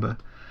October, November.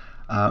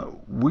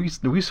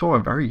 We saw a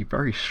very,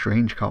 very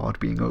strange card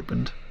being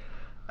opened.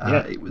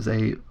 It was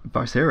a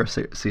Viscera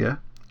Seer.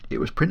 It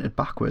was printed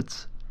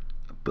backwards,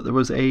 but there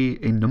was a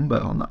number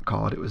on that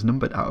card. It was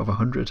numbered out of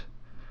 100.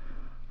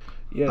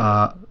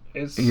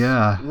 It's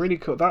yeah. really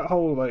cool. That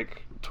whole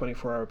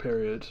 24-hour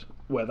period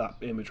where that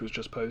image was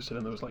just posted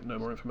and there was no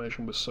more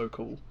information was so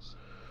cool.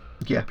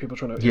 Yeah. People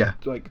trying to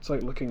it's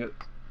like looking at,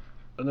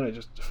 I don't know,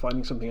 just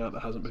finding something out that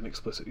hasn't been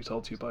explicitly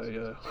told to you by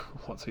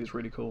WotC is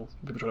really cool.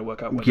 People trying to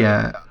work out whether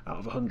out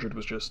of 100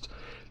 was just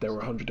there were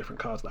 100 different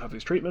cards that have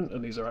this treatment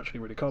and these are actually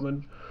really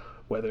common.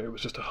 Whether it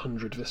was just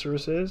 100 Viscera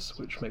Seers,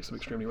 which makes them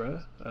extremely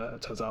rare.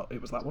 Turns out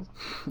it was that one.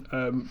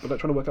 But they're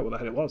trying to work out what the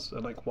hell it was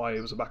and why it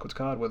was a backwards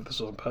card, whether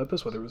this was on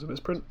purpose, whether it was a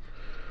misprint,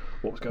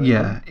 what was going on.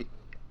 Yeah,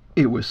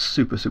 it was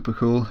super, super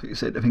cool. I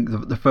think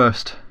the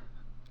first,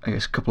 I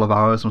guess, couple of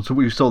hours, so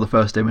we saw the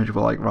first image, we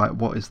were like, right,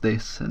 what is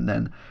this? And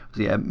then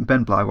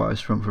Ben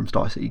Blywise from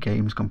Star City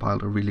Games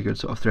compiled a really good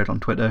sort of thread on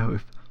Twitter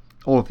with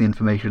all of the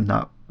information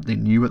that they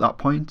knew at that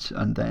point,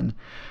 and then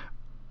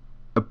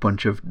a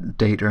bunch of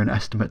data and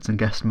estimates and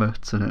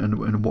guesstimates and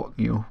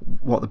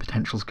what the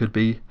potentials could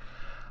be.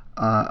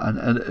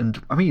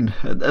 And I mean,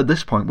 at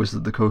this point, Wizards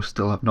of the Coast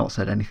still have not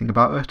said anything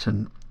about it,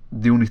 and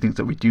the only things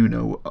that we do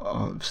know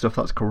are stuff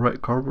that's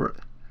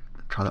corroborated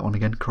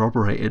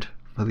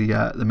for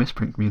the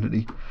misprint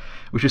community,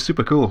 which is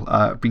super cool.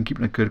 I've been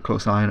keeping a good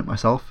close eye on it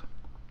myself,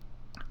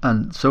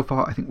 and so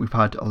far I think we've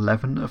had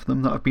 11 of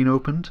them that have been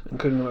opened,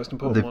 including the most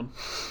important one.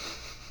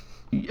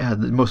 Yeah,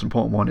 the most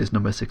important one is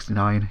number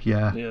 69.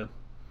 Yeah.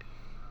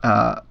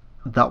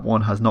 That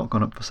one has not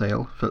gone up for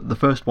sale. The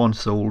first one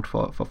sold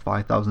for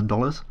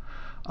 $5,000,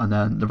 and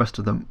then the rest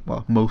of them,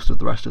 well, most of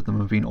the rest of them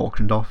have been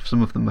auctioned off.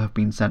 Some of them have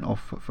been sent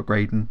off for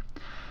grading.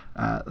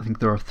 I think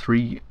there are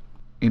 3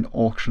 in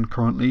auction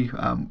currently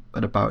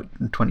at about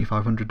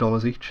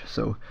 $2,500 each.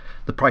 So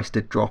the price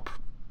did drop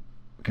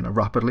kind of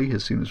rapidly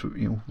as soon as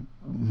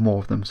more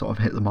of them sort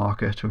of hit the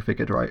market. We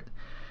figured, right,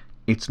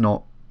 it's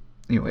not,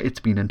 it's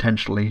been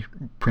intentionally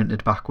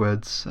printed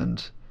backwards,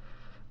 and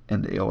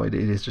it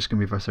is just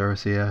going to be Viscera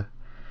Seer.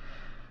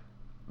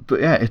 But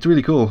yeah, it's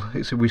really cool.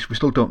 We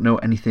still don't know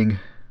anything,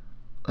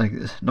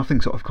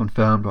 nothing sort of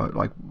confirmed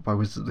by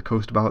Wizards of the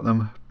Coast about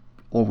them.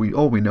 All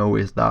we know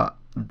is that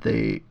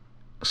they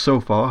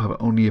so far have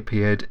only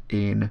appeared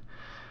in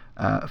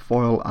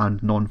foil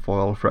and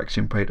non-foil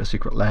Phyrexian Praetor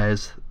secret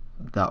layers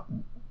that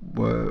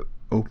were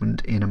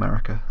opened in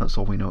America. That's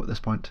all we know at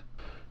this point.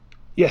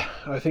 Yeah,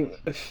 I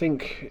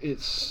think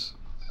it's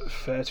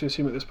fair to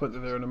assume at this point that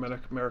they're an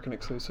American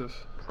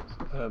exclusive.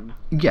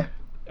 Yeah,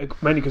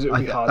 mainly because it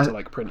would be hard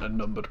to print a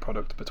numbered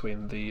product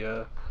between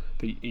the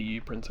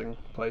EU printing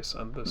place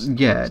and the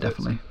yeah,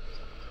 definitely.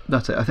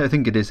 That's it. I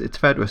think it is. It's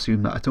fair to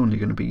assume that it's only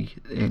going to be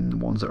in the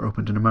ones that are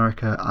opened in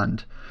America,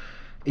 and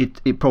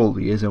it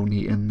probably is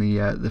only in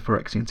the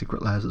Phyrexian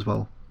secret layers as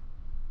well.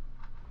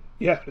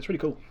 Yeah, it's really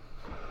cool.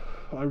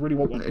 I really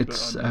want one,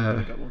 but I'm not going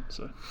to get one.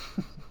 So.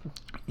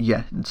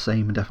 Yeah,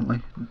 same,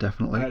 definitely.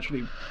 I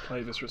actually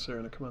play Viscera Seer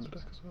in a commander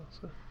deck as well.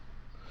 So.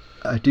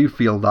 I do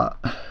feel that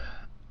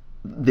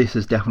this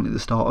is definitely the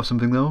start of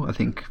something, though. I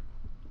think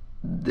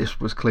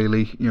this was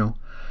clearly,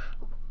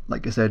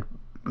 like I said,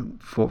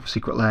 for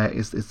Secret Lair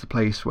is the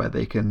place where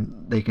they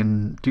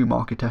can do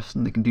market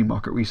testing, they can do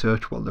market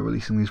research while they're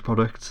releasing these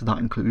products. That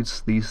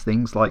includes these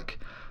things like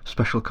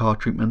special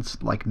card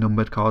treatments, like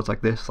numbered cards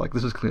like this.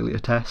 This is clearly a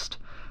test,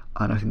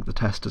 and I think the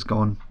test has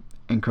gone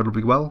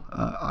incredibly well.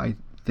 I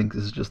think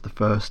this is just the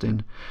first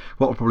in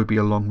what will probably be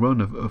a long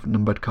run of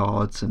numbered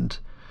cards and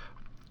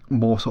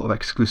more sort of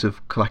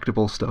exclusive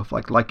collectible stuff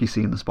like you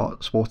see in the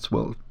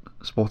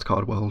sports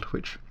card world,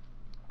 which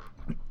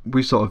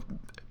we sort of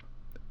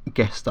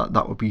guessed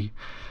that would be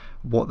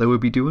what they would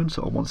be doing.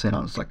 So once they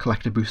announced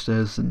collector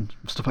boosters and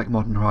stuff like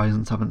Modern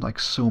Horizons having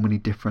so many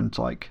different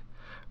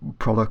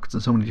products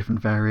and so many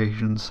different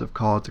variations of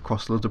cards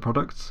across loads of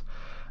products,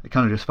 it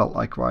kind of just felt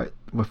like, right,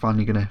 we're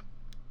finally going to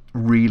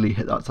really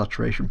hit that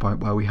saturation point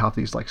where we have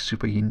these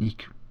super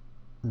unique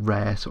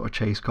rare sort of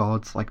chase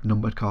cards, like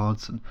numbered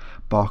cards and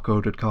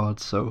barcoded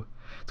cards. So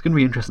it's going to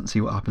be interesting to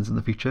see what happens in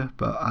the future,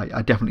 but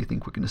I definitely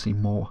think we're going to see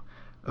more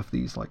of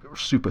these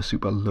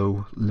super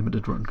low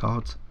limited run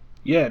cards.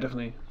 Yeah,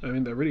 definitely. I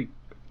mean, they're really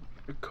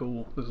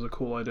cool. This is a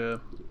cool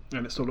idea,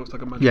 and it still looks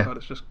like a Magic card.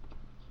 It's just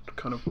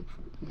kind of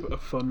a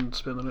fun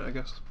spin on it, I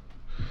guess.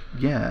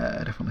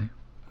 Yeah, definitely.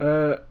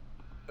 But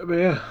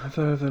yeah,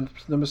 the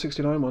number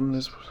 69 one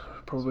is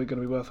probably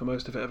going to be worth the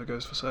most if it ever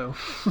goes for sale.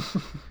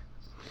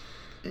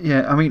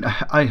 Yeah, I mean,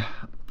 I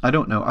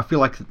don't know. I feel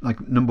like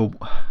number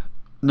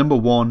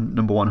 1,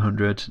 number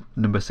 100,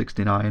 number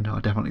 69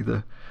 are definitely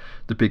the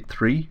big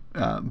 3.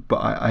 But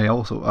I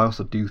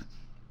also do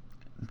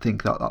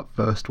think that that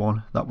first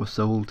one that was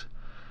sold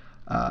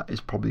is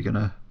probably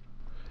gonna.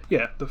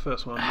 Yeah, the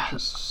first one, which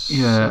was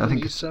Yeah, I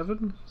think it's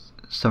 77.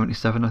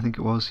 77, I think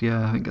it was.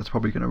 Yeah, I think that's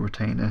probably going to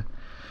retain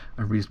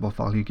a reasonable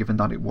value, given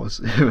that it was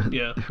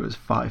Yeah. it was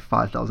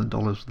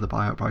 $5,000 the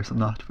buyout price on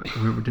that, but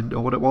we didn't know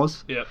what it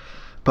was. Yeah.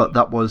 But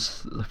that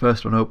was the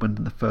first one opened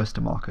and the first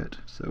to market,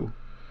 so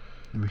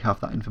we have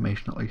that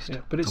information at least.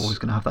 Yeah, but it's always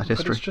going to have that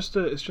history. But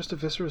it's just a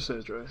Viscera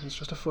Series, right? It's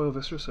just a foil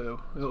Viscera sale.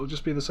 It'll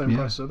just be the same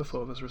price as other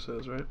foil Viscera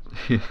sales, right?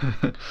 Yeah,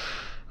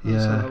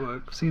 how that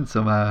works. I've seen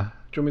some Do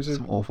you want me to,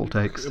 some awful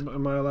takes.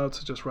 Am I allowed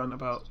to just rant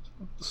about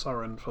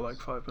Sorin for like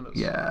 5 minutes?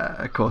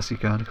 Yeah, of course you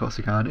can. Of course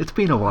you can. It's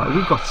been a while.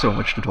 We've got so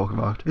much to talk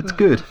about. It's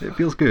good. It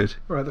feels good.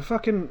 Right, the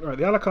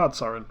Alucard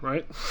Sorin,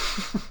 right?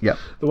 Yep.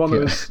 The one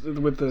that was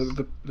with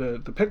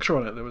the picture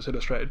on it that was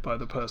illustrated by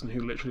the person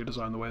who literally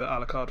designed the way that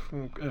Alucard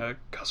from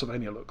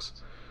Castlevania looks.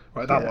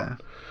 Right, that one.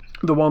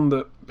 The one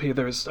that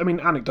there is, I mean,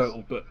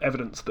 anecdotal, but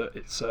evidence that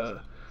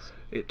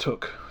it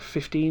took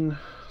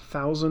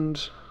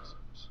 15,000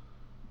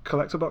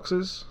 collector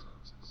boxes.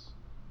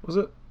 Was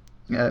it?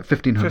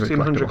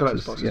 1,500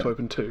 collector boxes to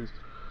open 2,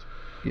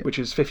 which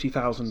is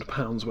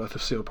 £50,000 worth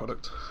of seal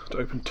product to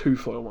open 2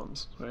 foil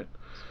ones, right?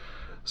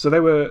 So they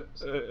were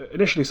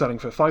initially selling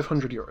for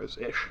 €500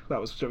 ish. That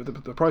was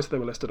the price they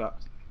were listed at,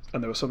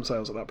 and there were some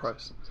sales at that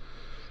price.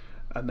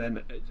 And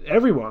then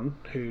everyone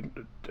who,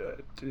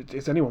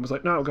 if anyone was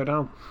like, no, it'll go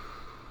down.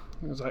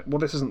 It was like, well,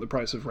 this isn't the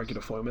price of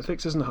regular foil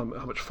mythics. Isn't how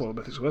much foil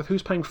mythics are worth.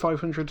 Who's paying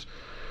 €500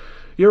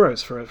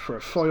 for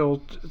a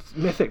foil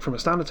mythic from a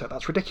standard set?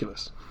 That's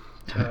ridiculous.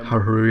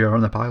 Haruya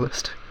on the buy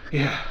list.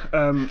 Yeah,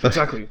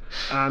 exactly.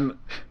 And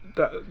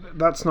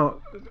that's not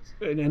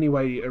in any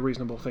way a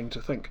reasonable thing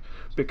to think,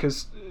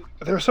 because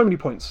there are so many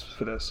points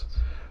for this.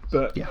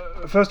 But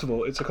first of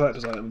all, it's a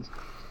collector's item.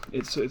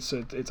 It's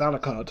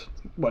Alucard.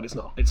 Well, it's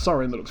not. It's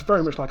Sorin that looks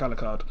very much like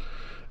Alucard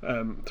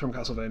from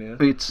Castlevania.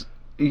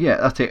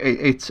 That's it.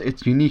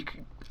 It's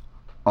unique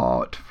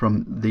art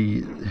from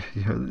the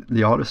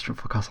artist for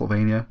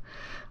Castlevania.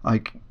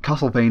 Like,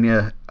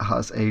 Castlevania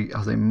has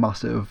a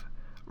massive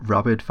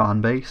rabid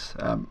fan base,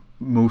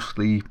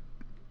 mostly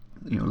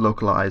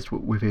localized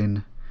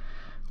within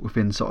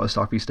sort of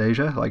Southeast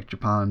Asia, like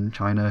Japan,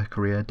 China,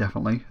 Korea.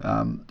 Definitely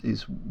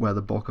is where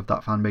the bulk of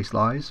that fan base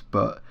lies.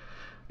 But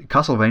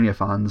Castlevania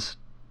fans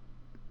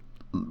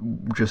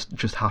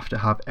just have to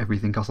have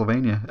everything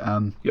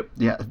Castlevania. Yep.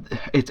 Yeah,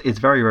 it's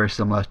very, very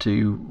similar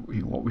to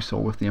what we saw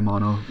with the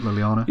Amano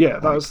Liliana. Yeah,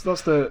 that's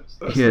the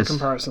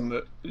comparison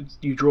that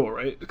you draw,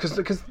 right? Because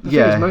the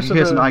thing is,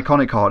 here's an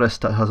iconic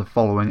artist that has a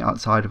following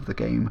outside of the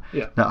game.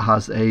 Yeah. That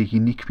has a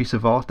unique piece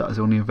of art that is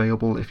only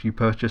available if you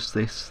purchase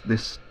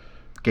this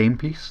game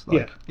piece.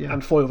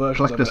 And foil versions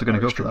collectors of it are going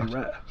to go for extremely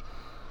that. rare.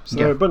 So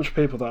there are a bunch of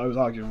people that I was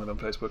arguing with on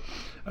Facebook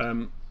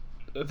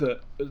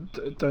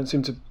that don't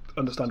seem to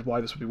understand why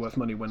this would be worth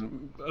money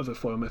when other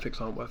foil mythics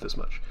aren't worth this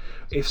much.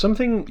 If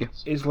something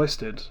is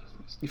listed,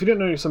 if you don't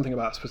know something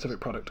about a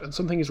specific product and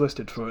something is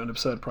listed for an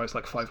absurd price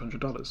like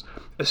 $500,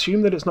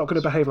 assume that it's not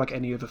going to behave like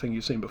any other thing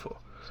you've seen before.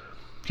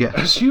 Yeah.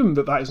 Assume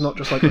that is not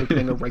just like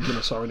opening a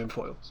regular Sorin in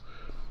foil.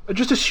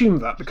 Just assume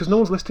that, because no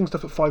one's listing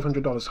stuff at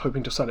 $500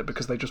 hoping to sell it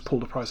because they just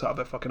pulled a price out of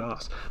their fucking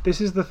ass.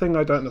 This is the thing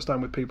I don't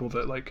understand with people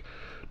that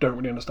don't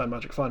really understand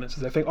Magic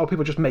finances. They think,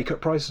 people just make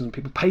up prices and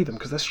people pay them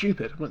because they're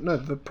stupid. I'm like, no,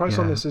 the price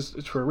on this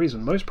is for a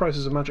reason. Most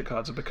prices of Magic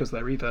cards are because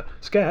they're either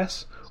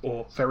scarce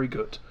or very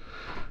good.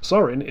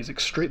 Sorin is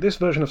this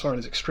version of Sorin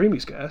is extremely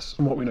scarce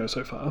from what we know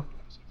so far.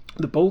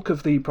 The bulk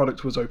of the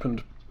product was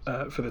opened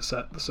for this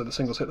set, so the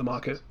singles hit the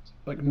market,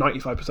 like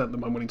 95% of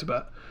them I'm willing to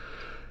bet,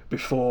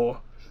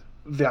 before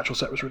the actual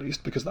set was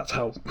released, because that's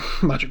how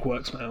Magic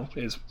works now,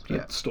 is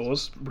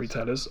stores,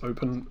 retailers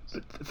open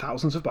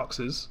thousands of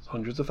boxes,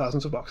 hundreds of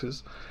thousands of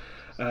boxes,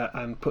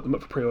 and put them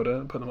up for pre-order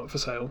and put them up for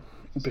sale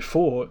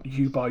before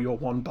you buy your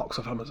one box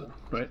off Amazon,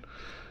 right?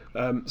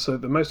 So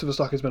the most of the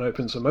stock has been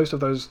opened, so most of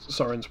those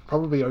Sorins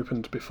probably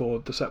opened before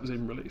the set was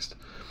even released.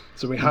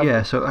 So we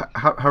have... so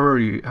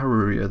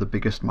Haruya, the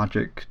biggest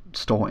Magic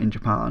store in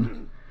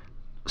Japan,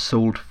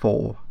 sold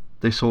 4.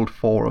 They sold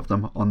 4 of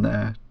them on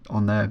their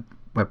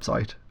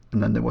website,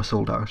 and then they were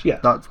sold out.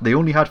 Yeah. They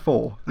only had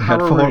 4. They had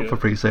 4 for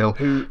pre-sale.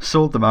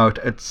 Sold them out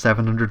at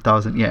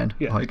 700,000 yen.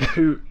 Yeah.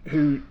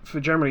 Who for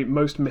generally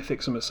most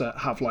mythics in a set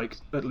have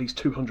at least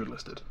 200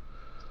 listed.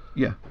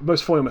 Yeah.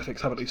 Most foil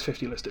mythics have at least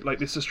 50 listed.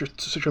 This is just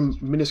such a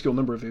minuscule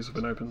number of these have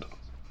been opened.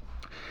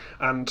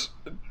 And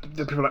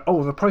the people are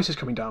like, the price is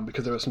coming down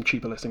because there are some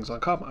cheaper listings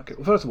on Card Market.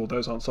 Well, first of all,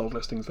 those aren't sold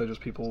listings, they're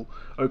just people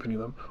opening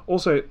them.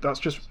 Also,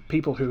 that's just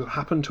people who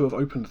happen to have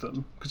opened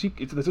them,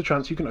 because there's a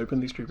chance you can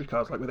open these stupid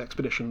cards, like with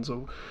Expeditions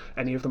or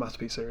any of the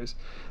Masterpiece series.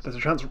 There's a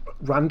chance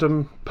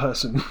random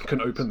person can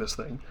open this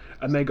thing,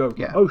 and they go,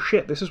 oh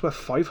shit, this is worth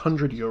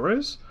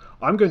 €500?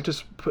 I'm going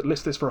to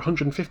list this for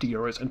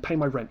 €150 and pay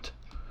my rent.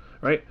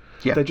 Right?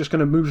 Yeah. They're just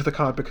going to move the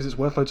card because it's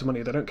worth loads of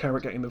money. They don't care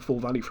about getting the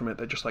full value from it.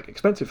 They're just like,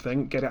 expensive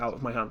thing, get it out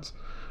of my hands.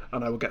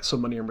 and I will get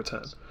some money in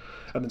return.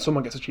 And then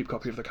someone gets a cheap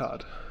copy of the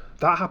card.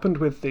 That happened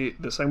with the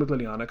same with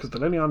Liliana, because the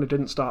Liliana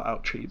didn't start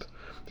out cheap,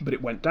 but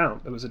it went down.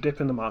 There was a dip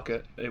in the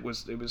market. It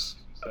was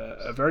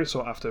a very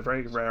sought after,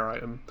 very rare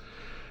item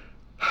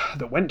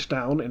that went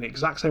down in the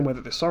exact same way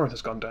that this Sorin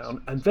has gone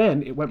down, and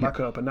then it went back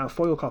up, and now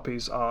foil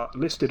copies are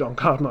listed on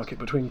Card Market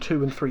between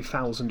 2,000 and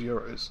 3,000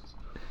 euros.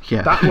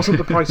 Yeah. That wasn't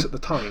the price at the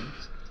time,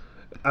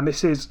 and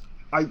this is.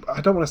 I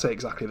don't want to say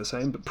exactly the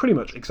same, but pretty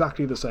much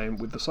exactly the same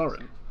with the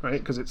Sorin, right?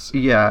 Because it's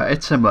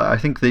similar. I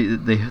think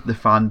the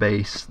fan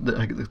base,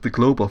 the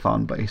global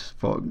fan base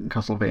for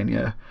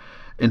Castlevania,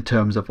 in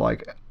terms of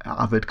like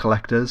avid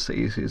collectors,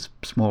 is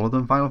smaller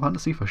than Final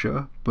Fantasy for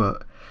sure.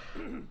 But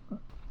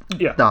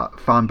that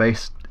fan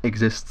base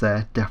exists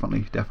there,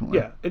 definitely.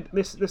 Yeah,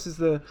 this is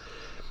the.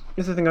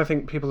 It's the thing I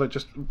think people are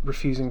just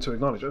refusing to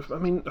acknowledge. I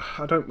mean,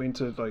 I don't mean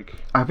to like.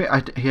 I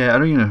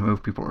don't even know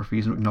if people are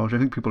refusing to acknowledge. I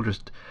think people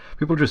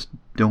just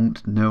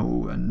don't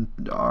know and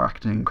are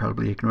acting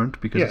incredibly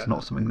ignorant because it's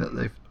not something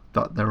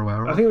that they're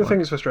aware of. I think the thing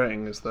that's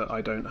frustrating is that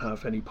I don't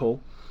have any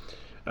pull.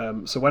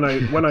 So when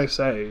I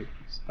say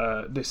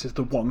this is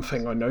the one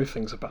thing I know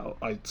things about,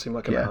 I seem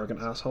like an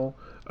arrogant asshole.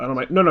 And I'm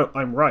like, no,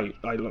 I'm right.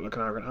 I look like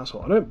an arrogant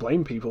asshole. I don't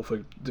blame people for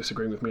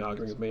disagreeing with me,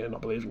 arguing with me, and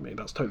not believing me.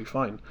 That's totally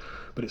fine.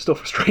 But it's still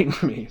frustrating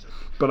for me.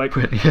 But like,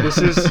 this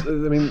is, I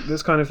mean,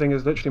 this kind of thing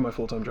is literally my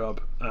full-time job,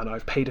 and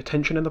I've paid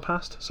attention in the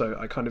past, so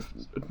I kind of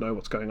know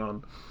what's going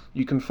on.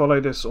 You can follow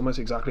this almost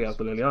exactly as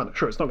the Liliana.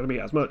 Sure, it's not going to be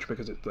as much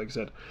because, like I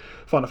said,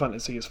 Final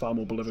Fantasy is far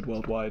more beloved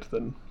worldwide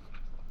than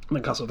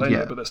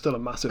Castlevania, but there's still a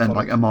massive. And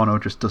like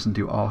Amano just doesn't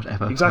do art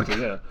ever. Exactly,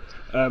 yeah.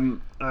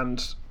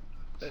 And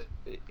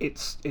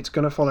it's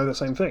going to follow the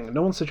same thing.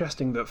 No one's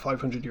suggesting that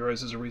 500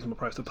 euros is a reasonable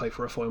price to pay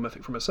for a foil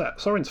mythic from a set.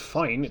 Sorin's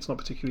fine. It's not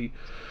particularly.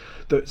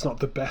 It's not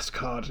the best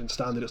card in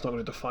standard. It's not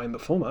going to define the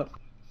format.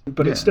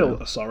 But it's still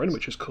a Sorin,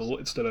 which is cool.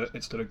 It's still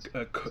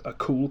a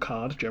cool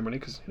card generally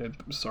because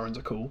Sorins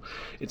are cool.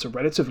 It's a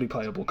relatively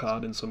playable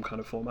card in some kind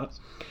of format.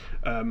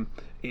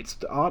 It's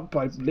the art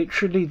by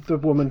literally the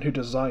woman who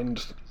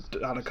designed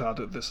Alucard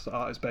that this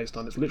art is based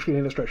on. It's literally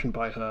an illustration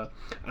by her,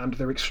 and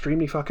they're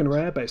extremely fucking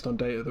rare based on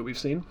data that we've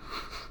seen.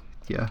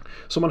 Yeah.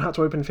 Someone had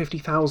to open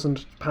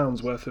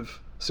 £50,000 worth of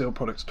sealed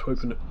products to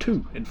open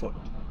 2 in foil.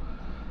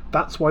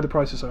 That's why the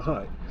price is so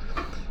high.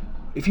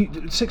 If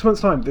you 6 months'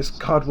 time, this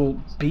card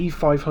will be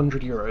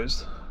 500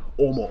 euros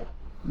or more.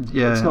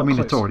 Yeah, I mean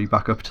it's already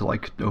back up to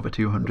like over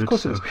 200. Of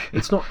course it is.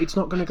 It's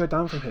not going to go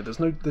down from here. There's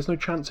no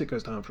chance it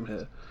goes down from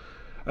here.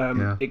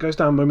 It goes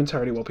down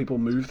momentarily while people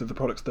move the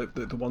products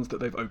the ones that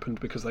they've opened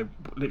because they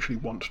literally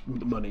want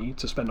money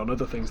to spend on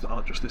other things that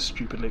aren't just this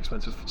stupidly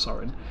expensive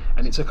Sorin.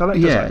 And it's a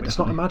collector's item. Definitely. It's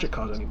not a magic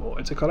card anymore.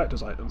 It's a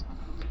collector's item.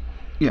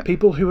 Yeah.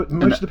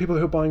 Most of the people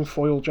who are buying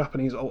foil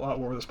Japanese Alt Art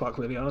War of the Spark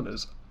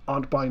Lilianas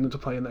aren't buying them to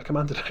play in their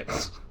commander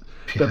decks.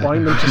 They're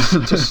buying them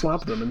to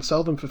slab them and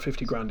sell them for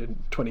 50 grand in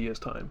 20 years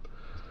time.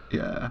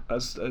 Yeah.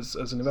 As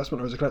an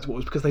investment or as a collectible, it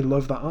was because they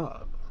love that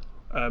art.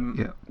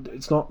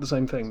 It's not the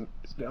same thing.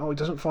 It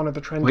doesn't follow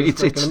the trend. Well,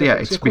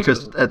 it's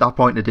because at that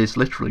point it is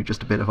literally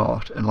just a bit of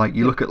art, and like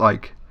you look at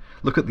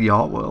the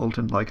art world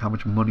and like how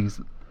much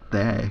money's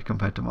there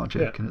compared to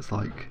Magic, and it's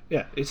like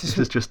this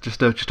is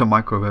just a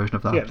micro version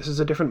of that. Yeah, this is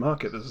a different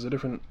market. This is a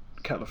different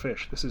kettle of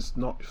fish. This is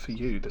not for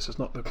you. This is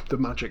not the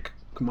Magic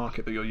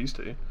market that you're used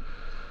to.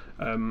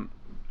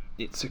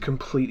 It's a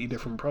completely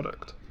different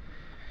product.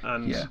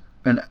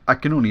 And I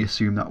can only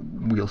assume that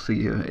we'll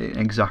see an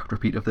exact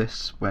repeat of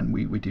this when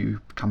we do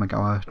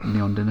Kamigawa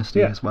Neon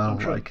Dynasty as well.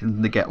 Sure. Like,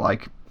 and they get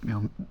like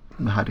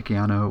Hideki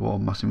Anno or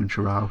Masamu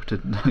Shirao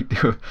to like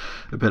do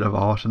a bit of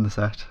art in the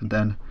set, and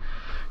then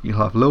you'll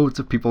have loads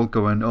of people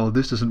going, "Oh,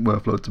 this isn't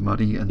worth loads of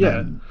money," and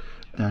then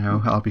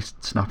I'll be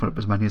snapping up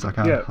as many as I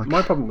can. Yeah,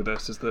 my problem with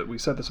this is that we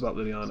said this about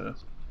Liliana.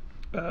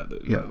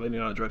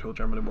 Liliana Dreadhorde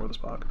German War of the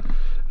Spark,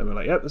 and we're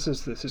like, this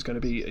is going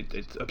to be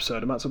it's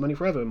absurd amounts of money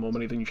forever, more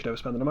money than you should ever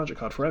spend on a Magic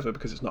card forever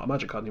because it's not a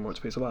Magic card anymore, it's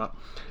a piece of art.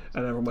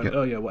 And everyone went,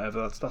 oh yeah,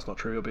 whatever, that's not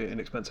true, it'll be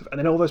inexpensive. And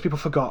then all those people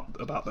forgot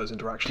about those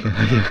interactions.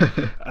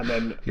 And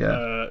then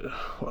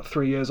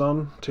 3 years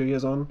on, 2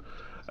 years on,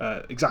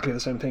 exactly the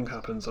same thing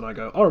happens, and I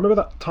go, oh, remember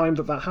that time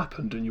that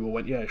happened? And you all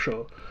went, yeah,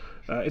 sure.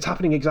 It's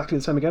happening exactly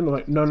the same again. They're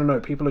like, no,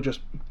 people are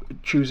just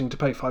choosing to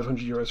pay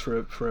 500 euros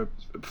for a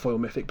foil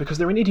mythic because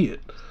they're an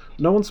idiot.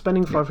 No one's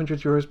spending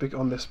 500 euros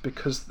on this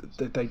because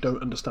they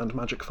don't understand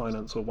Magic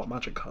finance or what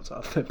Magic cards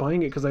are. They're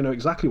buying it because they know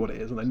exactly what it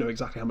is and they know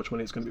exactly how much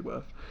money it's going to be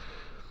worth.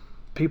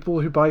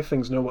 People who buy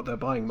things know what they're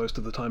buying most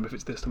of the time if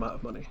it's this amount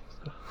of money.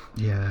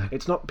 Yeah.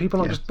 It's not, people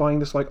aren't just buying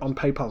this like on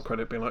PayPal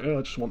credit being like,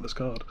 I just want this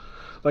card.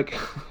 Like,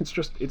 it's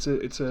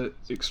a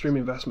extreme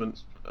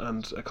investment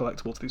and a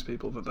collectible to these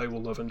people that they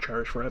will love and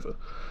cherish forever.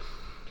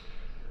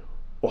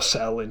 Or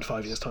sell in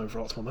 5 years' time for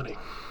lots more money.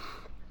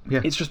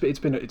 Yeah. It's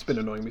been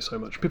annoying me so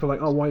much. People are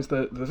like, oh, why is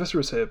the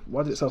Viserys here?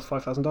 Why did it sell for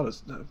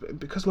 $5,000?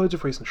 Because loads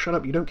of reasons. Shut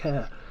up, you don't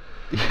care.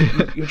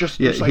 You're just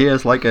yeah. it's like,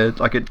 Here's like a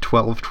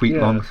 12 tweet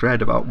Yeah. long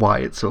thread about why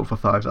it's sold for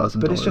 $5,000.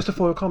 but it's just a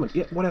foil comment.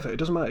 Yeah, whatever. It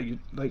doesn't matter.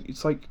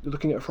 It's like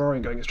looking at a Ferrari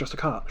and going, "It's just a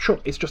car." Sure,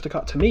 it's just a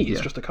car. To me, it's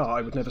Yeah. just a car.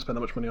 I would never spend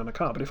that much money on a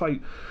car. But if I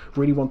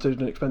really wanted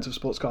an expensive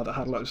sports car that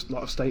had a lot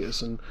of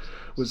status and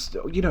was,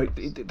 there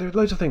are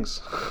loads of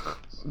things.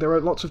 There are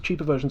lots of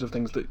cheaper versions of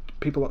things that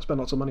people spend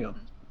lots of money on.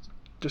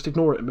 Just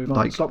ignore it and move on.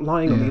 Like, Stop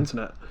lying on the yeah.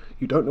 internet.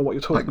 You don't know what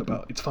you're talking Like-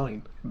 about. It's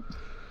fine.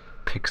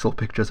 Pixel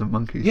pictures of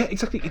monkeys. Yeah,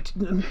 exactly.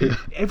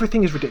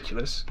 Everything is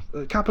ridiculous.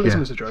 Capitalism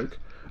Yeah. is a joke,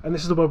 and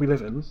this is the world we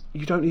live in.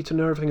 You don't need to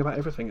know everything about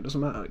everything. It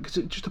doesn't matter, because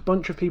it's just a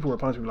bunch of people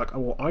replying to me like, "Oh,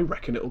 well, I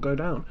reckon it'll go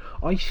down.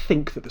 I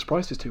think that this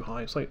price is too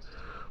high." It's like,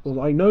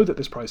 well, I know that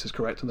this price is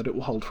correct and that it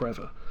will hold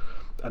forever,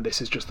 and this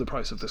is just the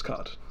price of this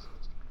card,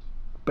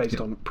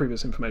 based on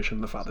previous information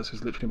and the fact this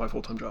is literally my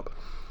full-time job.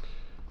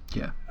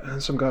 Yeah.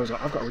 And some guy was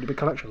like, "I've got a really big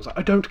collection." I was like,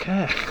 "I don't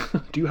care.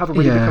 Do you have a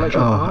really big collection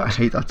of I art?"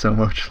 hate that so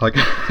much. Like,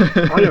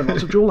 I own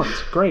lots of jewel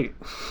lamps. Great.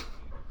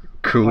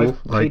 cool. I've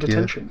like, paid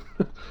attention.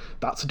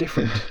 That's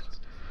different.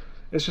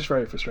 It's just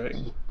very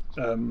frustrating.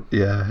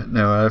 Yeah,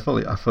 no, I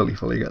fully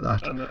get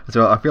that. And,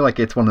 So I feel like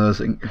it's one of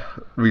those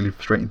really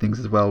frustrating things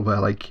as well, where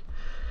like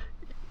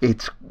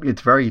it's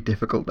very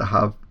difficult to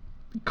have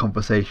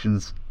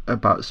conversations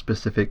about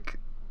specific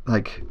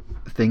like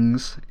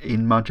things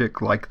in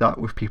Magic like that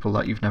with people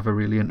that you've never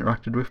really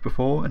interacted with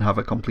before and have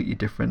a completely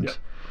different Yeah.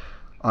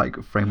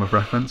 like frame of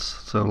reference.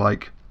 So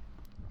like,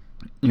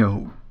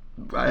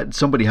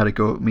 somebody had a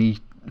go at me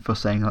for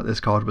saying that this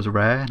card was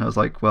rare, and I was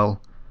like,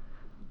 well,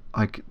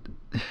 like,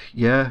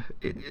 yeah,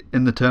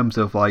 in the terms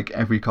of like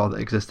every card that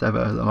exists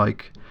ever, they're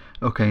like,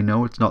 okay,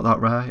 no, it's not that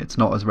rare. It's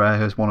not as rare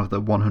as one of the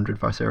 100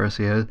 Viserys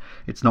here.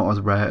 It's not as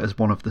rare as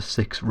one of the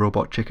 6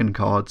 Robot Chicken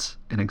cards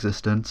in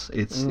existence.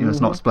 It's it's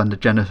not Splendid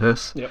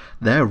Genesis. Yep.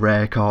 They're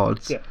rare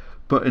cards. Yeah.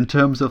 But in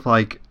terms of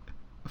like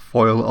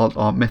foil or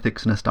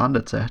mythics in a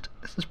standard set,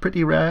 this is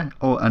pretty rare.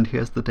 Oh, and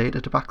here's the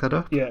data to back that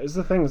up. Yeah, it's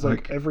the thing is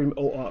like Like- every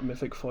alt art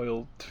mythic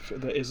foil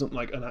that isn't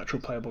like an actual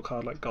playable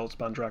card like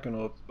Goldspan Dragon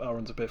or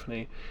Auron's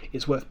Epiphany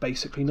is worth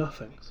basically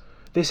nothing.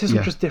 This isn't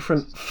Yeah. just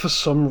different for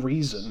some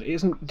reason. It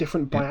isn't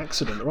different by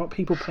accident. There aren't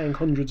people paying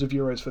hundreds of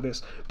euros for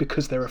this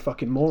because they're a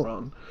fucking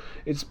moron.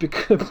 It's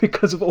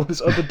because of all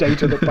this other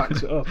data that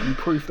backs it up and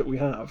proof that we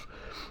have.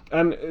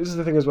 And this is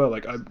the thing as well.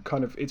 Like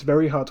it's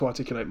very hard to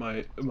articulate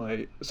my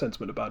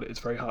sentiment about it. It's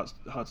very hard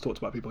to talk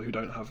about people who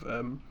don't have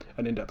an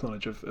in-depth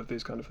knowledge of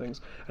these kind of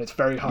things. And it's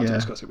very hard to Yeah.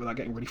 discuss it without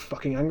getting really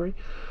fucking angry.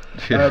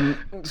 Yeah.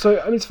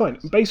 So I mean, it's fine.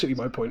 Basically,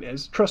 my point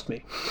is, trust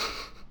me.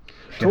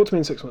 Talk to me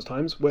in 6 months'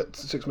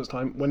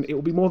 time when it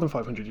will be more than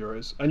 500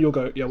 euros, and you'll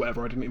go, yeah,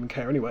 whatever, I didn't even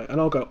care anyway, and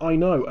I'll go, I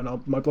know, and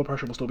my blood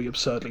pressure will still be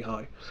absurdly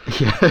high.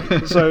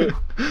 Yeah. So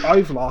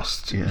I've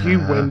lost. Yeah. You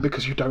win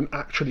because you don't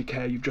actually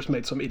care. You've just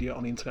made some idiot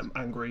on the internet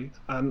angry,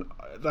 and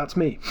that's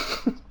me.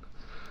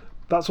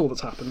 That's all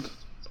that's happened.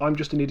 I'm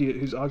just an idiot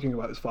who's arguing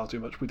about this far too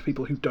much with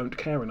people who don't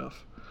care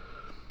enough.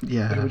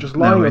 Yeah. Who are just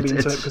lying on the it's-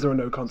 internet because there are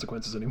no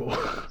consequences anymore.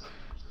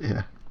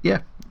 Yeah,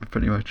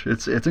 pretty much.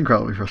 It's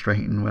incredibly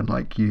frustrating when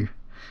like you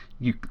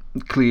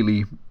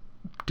clearly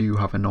do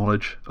have a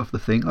knowledge of the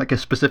thing, like a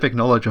specific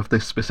knowledge of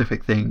this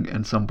specific thing,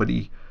 and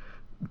somebody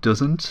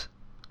doesn't.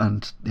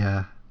 And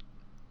yeah,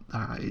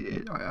 I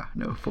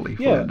fully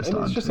Yeah, and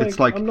understand. it's just It's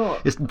like, like I'm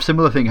not- it's a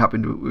similar thing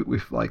happened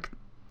with like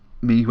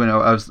me when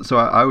I was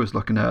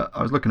looking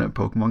at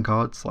Pokemon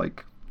cards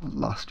like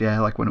last year,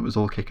 like when it was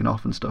all kicking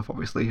off and stuff.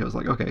 Obviously, I was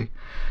like, okay,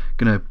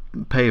 gonna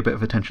pay a bit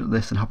of attention to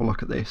this and have a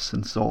look at this,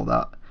 and saw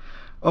that.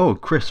 Oh,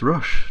 Chris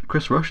Rush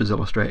has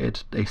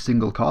illustrated a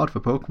single card for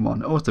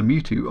Pokemon. Oh, it's a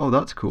Mewtwo. Oh,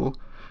 that's cool.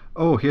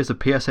 Oh, here's a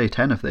PSA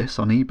 10 of this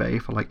on eBay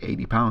for like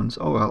 £80.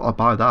 Oh, I'll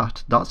buy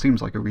that. That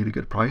seems like a really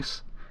good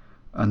price.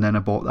 And then I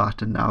bought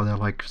that, and now they're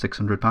like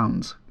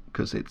 £600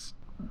 because it's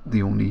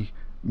the only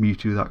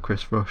Mewtwo that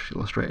Chris Rush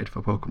illustrated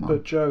for Pokemon.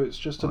 But Joe, it's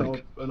just an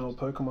Like- old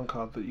Pokemon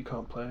card that you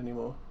can't play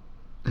anymore.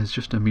 It's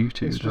just a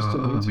Mewtwo. It's just a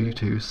Mewtwo.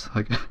 Mewtwo's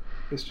like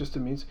It's just a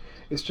Mewtwo.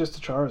 It's just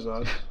a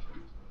Charizard.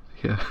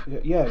 yeah.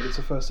 Yeah, it's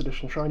a first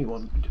edition shiny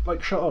one.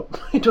 Like, shut up.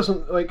 It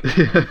doesn't, like,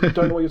 you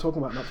don't know what you're talking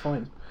about, and that's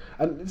fine.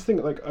 And this thing,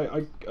 like,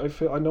 I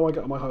feel, I know I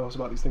get on my high horse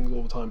about these things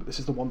all the time, but this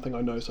is the one thing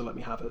I know, so let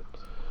me have it.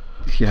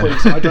 Yeah.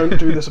 Please, I don't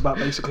do this about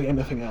basically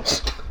anything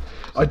else.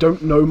 I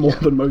don't know more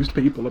than most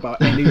people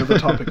about any other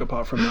topic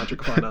apart from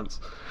Magic Finance.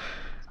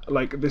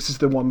 Like, this is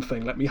the one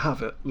thing, let me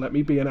have it. Let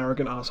me be an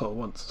arrogant asshole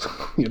once,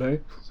 you know?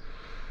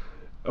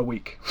 A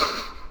week.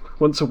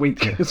 Once a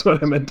week is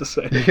what I meant to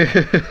say.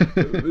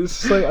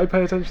 It's like I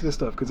pay attention to this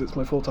stuff because it's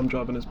my full-time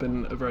job and it's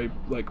been a very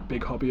like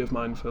big hobby of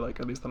mine for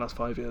like at least the last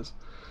 5 years.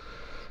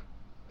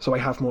 So I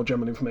have more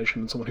general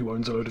information than someone who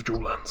owns a load of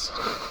jewel lands.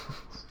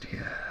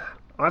 Yeah.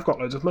 I've got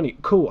loads of money.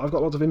 Cool, I've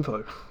got lots of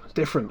info. It's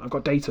different. I've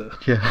got data.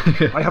 Yeah.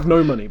 I have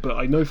no money, but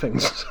I know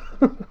things.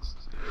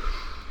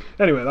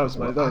 Anyway, that was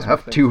my. That was I my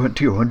have thing.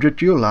 200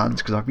 dual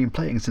lands because I've been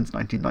playing since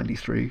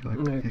 1993.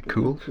 Like, Yeah, yeah,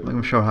 cool. cool. Like,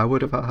 I'm sure I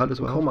would have had as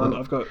well. Come on, but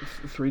I've got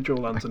 3 jewel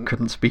lands I and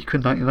couldn't speak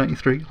in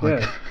 1993.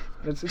 Like, yeah,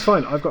 it's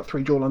fine. I've got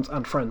 3 jewel lands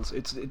and friends.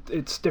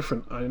 It's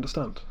different. I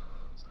understand.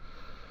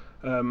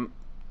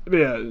 But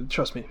yeah,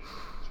 trust me.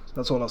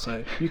 That's all I'll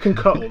say. You can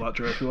cut all that,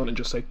 Joe, if you want, and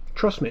just say,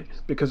 trust me,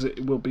 because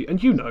it will be... And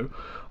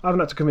I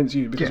haven't had to convince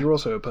you, because you're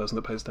also a person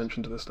that pays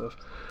attention to this stuff.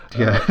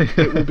 Yeah.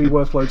 It will be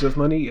worth loads of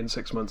money in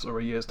 6 months or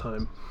a year's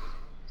time.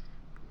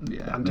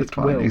 Yeah, and it's it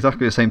fine. will.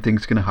 Exactly the same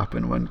thing's going to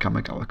happen when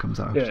Kamigawa comes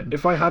out. Yeah,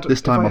 if I had...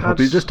 This time I'll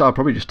probably just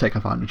take Yeah,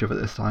 advantage of it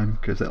this time,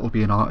 because it'll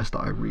be an artist that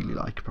I really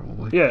like,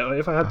 probably. Yeah, like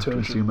if I had I have to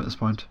 200... assume at this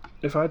point.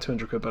 If I had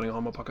 200 quid burning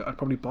on my pocket, I'd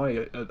probably buy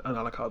an a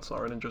la carte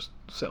Siren and just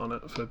sit on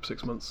it for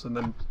 6 months and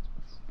then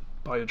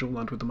buy a dual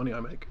land with the money I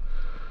make.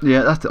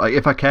 Yeah, that's like,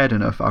 if I cared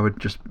enough, I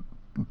would just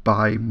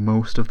buy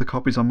most of the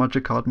copies on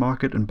Magic Card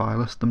Market and buy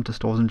list them to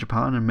stores in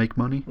Japan and make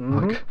money.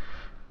 Mhm. Like,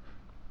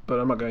 But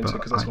I'm not going to, But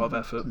because that's a I- lot of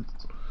effort.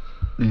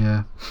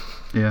 yeah,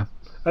 yeah.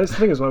 That's the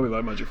thing as well with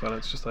like Magic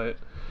Finance, just like,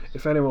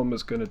 if anyone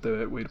was going to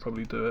do it, we'd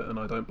probably do it, and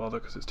I don't bother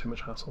because it's too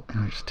much hassle.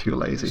 I'm just too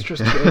lazy. It's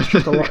just, Yeah. it's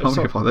just a lot. Can't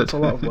be bothered. It's a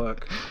lot of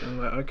work.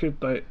 And, like, I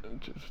could like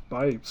just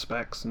buy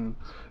specs and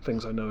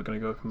things I know are going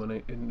to go up in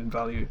money in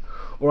value,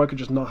 or I could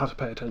just not have to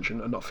pay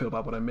attention and not feel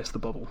bad when I miss the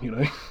bubble.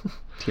 Yeah.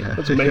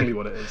 That's mainly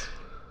what it is.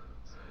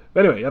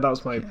 But anyway, yeah, that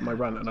was my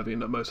rant, and I've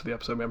been at most of the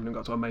episode. We haven't even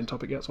got to our main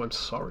topic yet, so I'm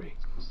sorry.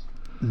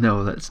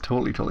 No, that's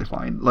totally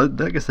fine.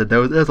 Like I said,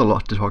 there's a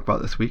lot to talk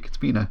about this week. It's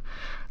been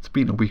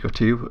a week or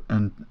two,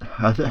 and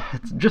it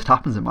just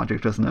happens in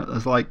Magic, doesn't it?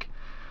 There's like,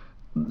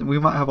 we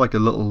might have like a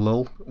little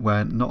lull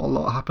where not a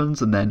lot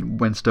happens, and then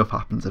when stuff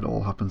happens, it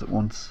all happens at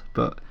once.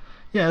 But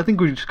yeah, I think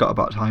we just got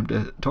about time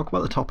to talk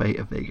about the top 8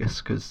 of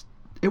Vegas, because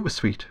it was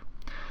sweet.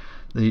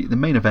 The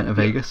main event of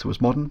Vegas was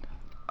Modern,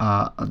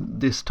 and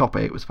this top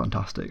 8 was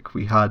fantastic.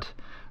 We had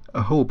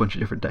a whole bunch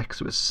of different decks.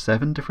 There was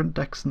 7 different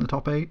decks in the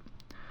top 8.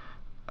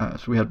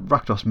 So we had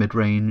Rakdos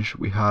mid-range,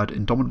 we had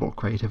Indomitable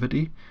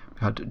Creativity, we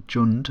had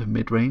Jund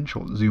mid-range,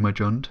 or Zuma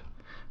Jund,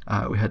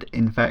 we had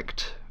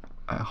Infect,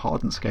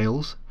 Hardened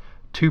Scales,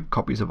 2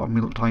 copies of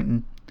Amulet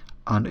Titan,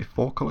 and a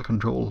 4-colour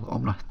control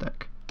Omnath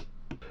deck.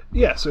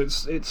 Yeah, so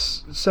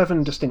it's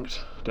 7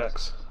 distinct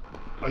decks.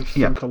 I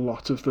think a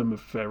lot of them are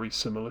very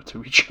similar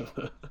to each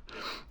other,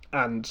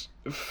 and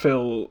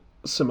fill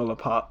similar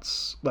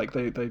parts. Like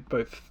they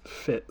both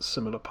fit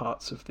similar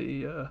parts of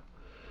the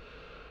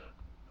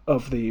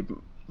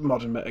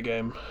modern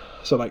metagame.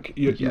 So like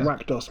your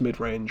Rakdos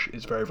mid-range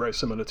is very, very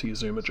similar to your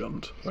Zuma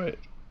Jund, right?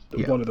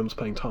 Yeah. One of them's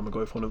playing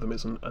Tarmogoyf, one of them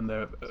isn't, and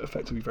they're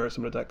effectively very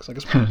similar decks. I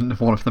guess.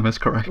 One of them is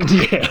correct.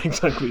 Yeah,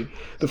 exactly.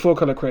 The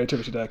 4-colour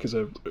Creativity deck is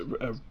a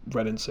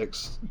Red and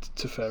 6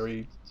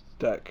 Teferi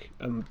deck,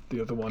 and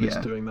the other one is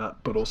doing that,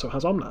 but also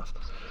has Omnath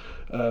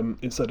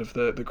instead of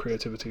the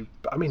Creativity.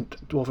 I mean,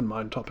 Dwarven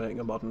Mind top 8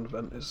 a modern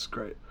event is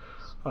great.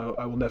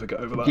 I will never get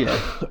over that. Yeah.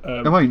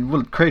 I mean,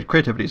 well,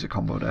 Creativity is a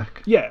combo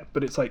deck. Yeah,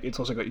 but it's like it's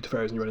also got your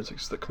Teferis and your Red and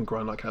 6 that can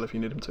grind like hell if you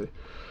need them to.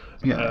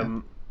 Yeah.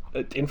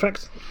 In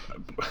fact,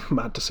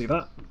 mad to see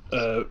that.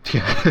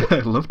 Yeah,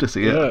 I'd love to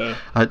see it. Yeah.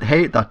 I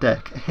hate that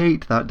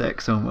deck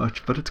so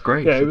much, but it's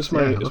great. Yeah, it was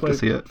my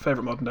it.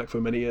 favourite modern deck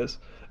for many years.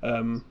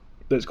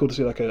 But it's cool to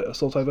see like a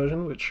Sultai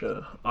version, which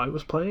I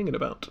was playing in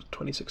about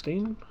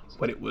 2016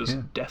 when it was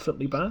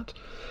definitely bad.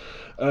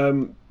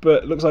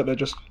 But it looks like they're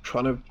just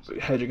trying to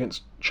hedge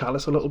against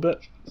Chalice a little bit,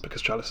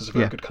 because Chalice is a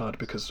very good card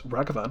because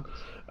Ragavan.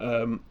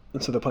 And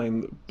so they're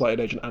playing Blighted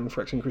Agent and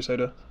Phyrexian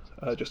Crusader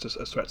just as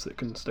threats that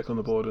can stick on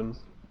the board and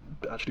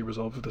actually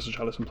resolve if there's a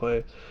Chalice in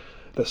play.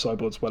 Their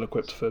sideboard's well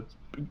equipped for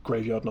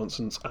graveyard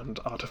nonsense and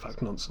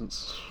artifact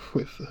nonsense.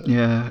 With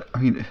I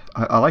mean,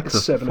 I like the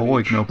 7 of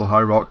 4 each. Ignoble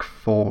High Rock,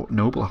 4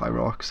 Noble High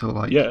Rock, so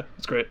like... Yeah,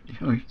 it's great.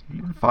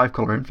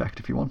 5-colour Infect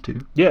if you want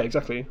to. Yeah,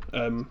 exactly.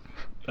 And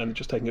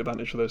just taking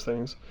advantage of those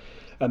things.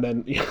 And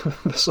then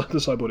the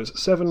sideboard is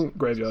 7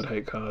 graveyard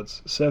hate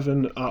cards,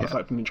 7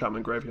 artifact and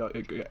enchantment graveyard,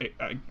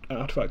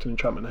 artifact and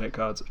enchantment hate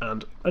cards,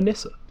 and a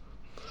Nissa.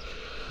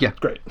 Yeah,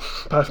 great,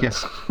 perfect.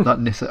 Yes, that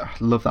Nissa, I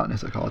love that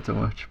Nissa card so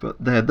much.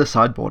 But the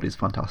sideboard is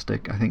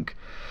fantastic. I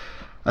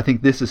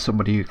think this is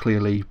somebody who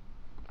clearly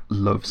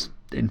loves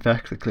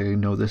Infect. They clearly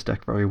know this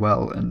deck very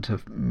well and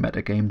have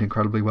metagamed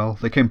incredibly well.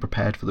 They came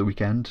prepared for the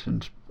weekend,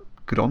 and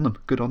good on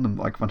them.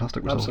 Like,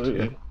 fantastic results.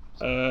 Absolutely.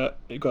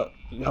 You've got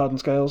Hardened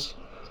Scales.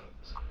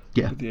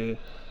 Yeah.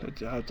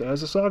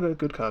 As a Saga,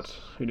 good card.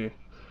 Who knew?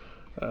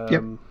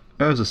 Yep.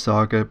 There's a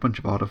Saga, a bunch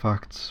of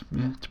artifacts.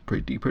 Yeah, it's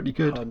pretty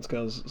good. Hardened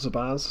Scales,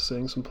 Zabaz,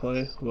 seeing some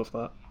play. Love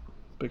that.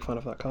 Big fan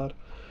of that card.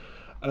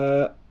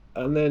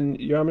 And then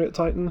your Amulet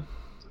Titan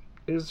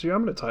is your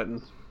Amulet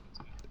Titan.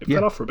 It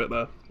fell off for a bit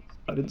there.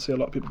 I didn't see a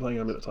lot of people playing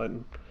Amulet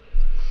Titan.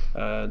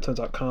 It turns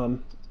out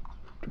Khan,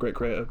 the great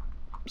creator,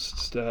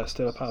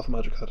 still a powerful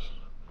Magic card.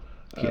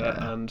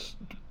 And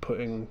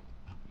putting,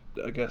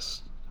 I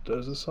guess,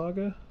 there's a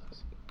Saga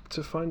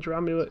to find your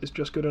Amulet is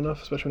just good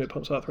enough, especially when it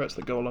pumps out threats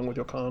that go along with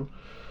your Khan.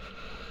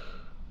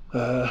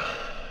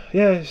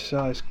 It's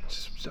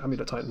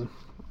Amulet Titan.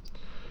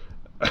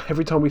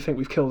 Every time we think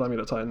we've killed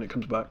Amulet Titan, it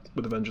comes back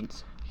with a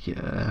vengeance.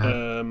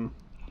 Yeah.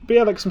 But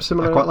yeah, like some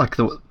similar. I quite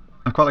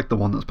like the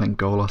one that's playing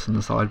Golos in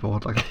the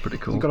sideboard. Like, that's pretty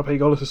cool. You've got to pay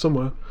Golos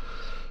somewhere.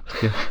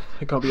 Yeah.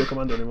 It can't be your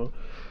commander anymore.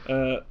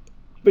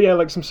 But yeah,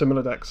 like some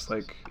similar decks,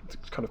 like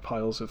kind of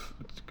piles of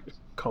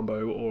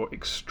combo or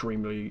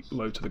extremely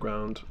low to the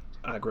ground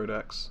aggro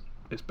decks.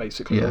 Is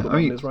basically Yeah, all the I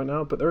one mean- is right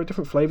now, but there are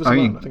different flavors I of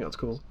that, mean- and I think that's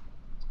cool.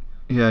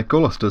 Yeah,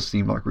 Golos does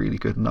seem like really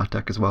good in that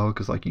deck as well,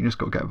 because like you just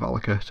go get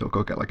Valakut or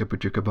go get like a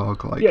Bojuka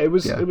Bog. Like, Yeah, it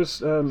was. I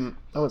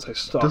wouldn't say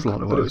stock, Does a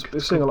lot of but it work.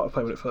 was seeing a lot of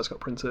play when it first got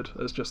printed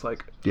as just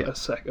like Yeah.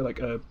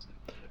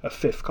 a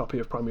fifth copy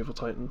of Primeval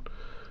Titan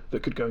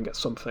that could go and get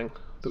something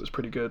that was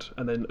pretty good,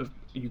 and then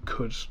you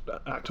could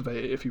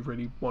activate it if you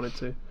really wanted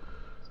to.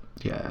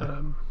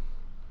 Yeah.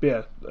 But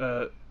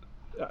yeah,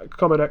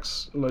 combo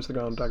decks, low to the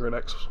ground aggro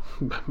decks,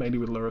 mainly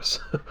with Lurrus.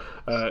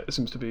 It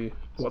seems to be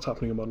what's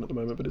happening in Modern at the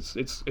moment. But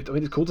I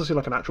mean, it's cool to see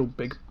like an actual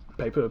big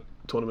paper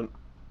tournament,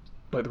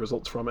 like the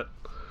results from it.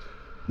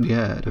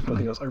 Yeah, Nothing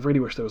definitely. else. I really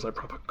wish there was like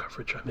proper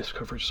coverage. I miss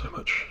coverage so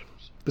much.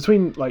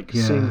 Between like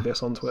Yeah. seeing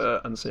this on Twitter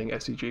and seeing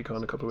SEG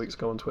Con a couple of weeks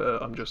ago on Twitter,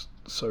 I'm just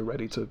so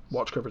ready to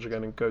watch coverage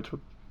again and go to a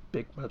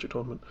big Magic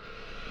tournament.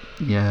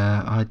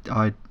 Yeah,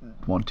 I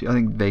want to. I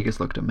think Vegas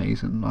looked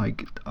amazing.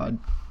 Like, I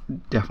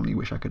definitely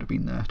wish I could have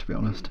been there, to be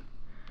honest.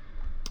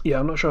 Yeah,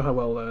 I'm not sure how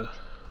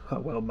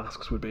well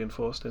masks would be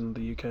enforced in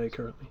the UK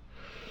currently.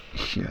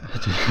 Yeah.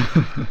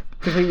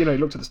 Because you know, you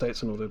look to the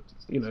States and all the,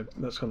 you know,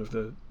 that's kind of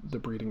the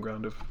breeding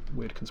ground of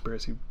weird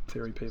conspiracy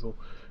theory people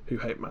who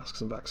hate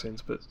masks and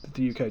vaccines. But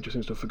the UK just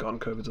seems to have forgotten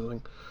COVID's a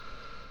thing.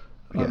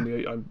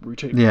 I'm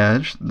routinely Yeah,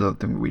 it's the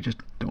thing we just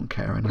don't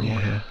care anymore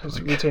here. it's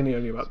Like, routinely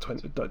only about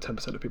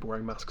 10% of people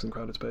wearing masks in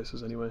crowded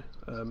spaces anyway.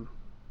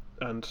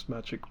 And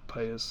Magic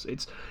players,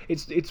 it's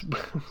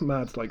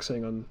mad, like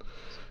seeing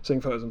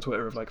photos on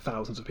Twitter of like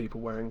thousands of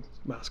people wearing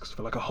masks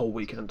for like a whole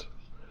weekend,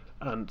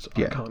 and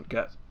Yeah. I can't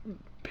get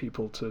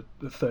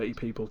 30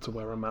 people to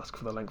wear a mask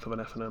for the length of an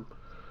F&M.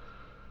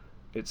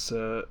 It's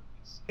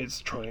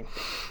trying.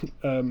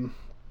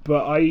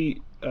 But I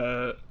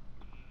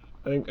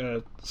think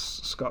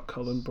Scott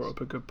Cullen brought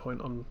up a good point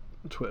on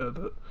Twitter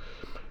that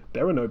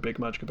there are no big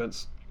Magic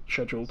events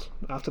scheduled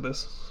after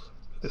this.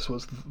 This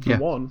was the Yeah.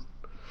 one.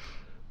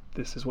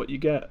 This is what you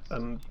get,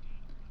 and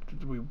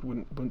we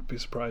wouldn't be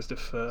surprised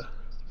if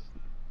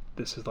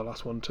this is the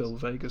last one till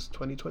Vegas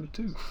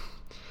 2022.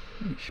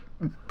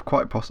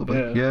 quite possibly.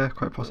 Yeah. Yeah,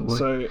 quite possibly.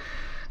 So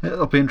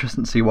It'll be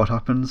interesting to see what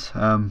happens.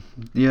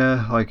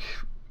 Yeah, like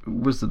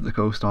Wizards of the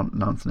Coast aren't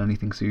announcing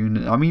anything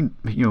soon. I mean,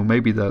 you know,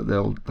 maybe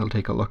they'll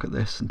take a look at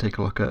this and take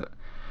a look at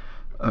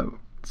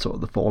sort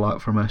of the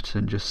fallout from it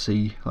and just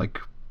see, like,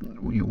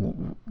 you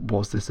know,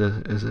 was this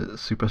a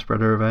super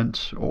spreader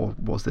event, or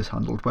was this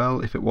handled well?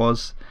 If it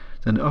was,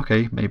 then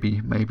okay,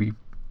 maybe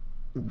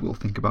we'll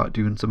think about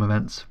doing some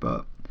events.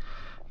 But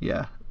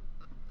yeah,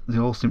 they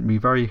all seem to be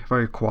very,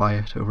 very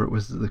quiet over at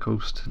Wizards of the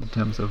Coast in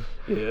terms of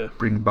yeah,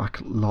 bringing back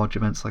large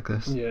events like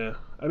this. yeah.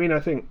 I mean, I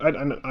think I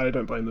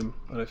don't blame them,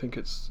 and I think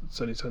it's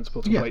only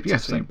sensible to Yeah, wait yeah,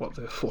 to see same. what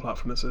the fallout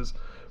from this is.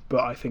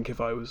 But I think if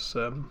I was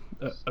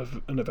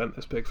of an event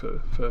this big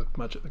for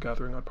Magic the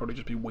Gathering, I'd probably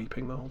just be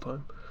weeping the whole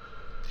time.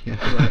 Yeah.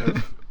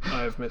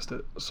 I have missed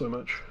it so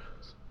much.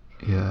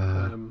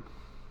 Yeah.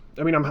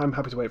 I mean, I'm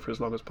happy to wait for as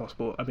long as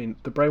possible. I mean,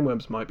 the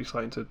brainworms might be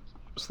starting to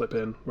slip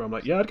in, where I'm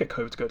like, yeah, I'd get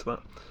COVID to go to that.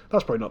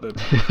 That's probably not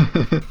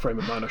the frame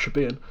of mind I should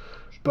be in,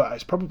 but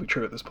it's probably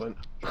true at this point.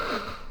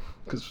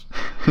 Because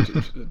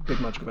big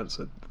Magic events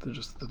they're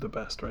just the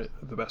best, right?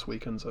 The best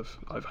weekends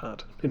I've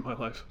had in my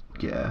life.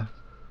 Yeah.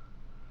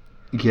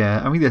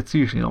 Yeah, I mean, that's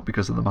usually not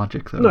because of the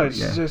Magic, though. No, but it's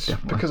yeah, just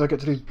definitely. because I get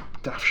to do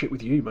daft shit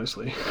with you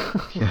mostly.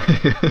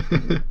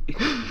 Yeah.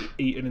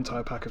 Eat an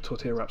entire pack of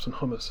tortilla wraps and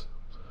hummus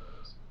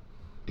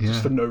Yeah.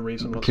 just for no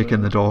reason whatsoever. Kick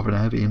in the door of an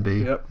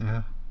Airbnb. Yep.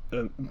 Yeah.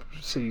 And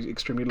see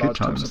extremely Good large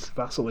tubs times. of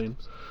Vaseline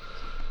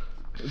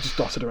just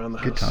dotted around the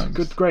house. Good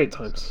times. Great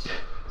times.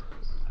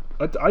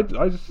 I'd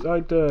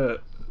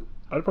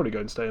probably go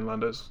and stay in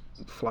Lando's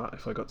flat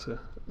if I got to.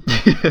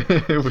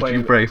 Would Playing-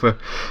 you pray for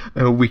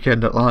a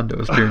weekend at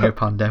Lando's during a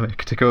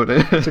pandemic to go to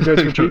go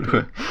to a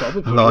GP?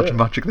 Probably, a large yeah.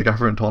 Magic the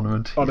Gathering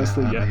tournament?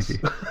 Honestly, Yeah, yes.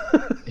 maybe.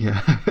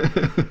 Yeah.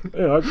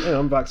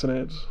 I'm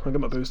vaccinated. I get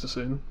my booster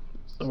soon.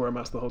 I wear a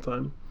mask the whole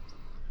time.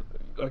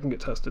 I can get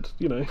tested.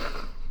 You know,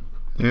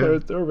 Yeah.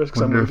 there are risks.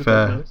 I'm Wonder willing if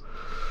to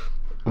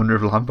wonder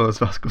if Lambo's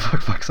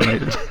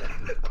vaccinated. take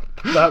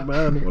now. That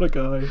man, what a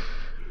guy.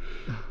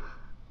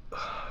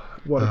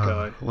 What a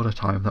guy. What a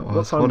time that What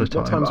was! time? What a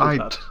time! What times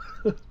we've had.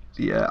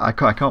 Yeah, I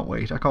can't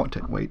wait. I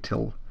can't wait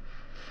till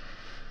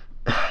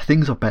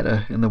things are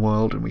better in the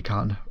world and we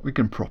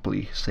can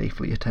properly,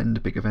 safely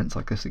attend big events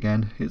like this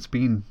again. It's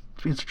been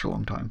such a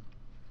long time.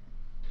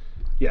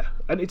 Yeah,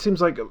 and it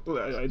seems like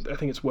I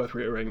think it's worth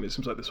reiterating. It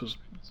seems like this was.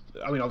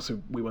 I mean,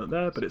 obviously we weren't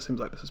there, but it seems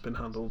like this has been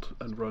handled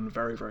and run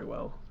very, very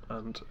well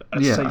and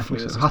as Yeah, I safely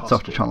think as so. is Hats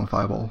off to possible. Channel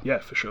Fireball. Yeah,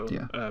 for sure.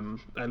 Yeah. And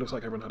it looks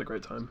like everyone had a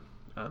great time,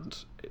 and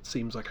it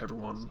seems like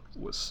everyone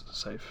was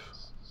safe.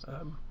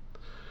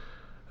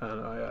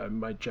 And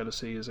my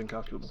jealousy is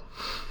incalculable.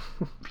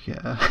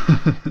 Yeah.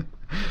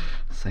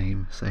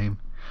 Same.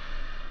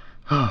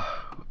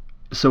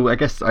 So I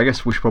guess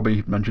we should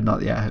probably mention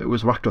that. Yeah, it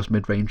was Rakdos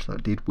Midrange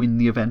that did win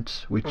the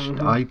event, which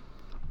I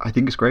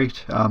think is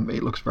great.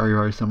 It looks very,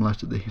 very similar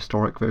to the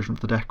historic version of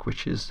the deck,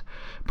 which is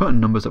putting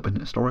numbers up in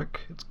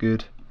historic. It's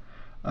good.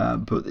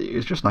 But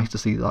it's just nice to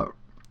see that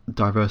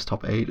diverse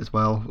top 8 as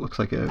well. Looks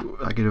like a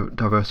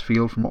diverse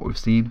field from what we've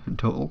seen in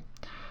total.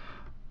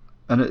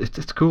 And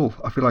it's cool.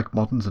 I feel like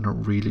Modern's in a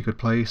really good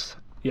place.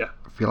 Yeah.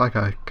 I feel like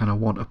I kind of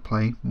want to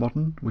play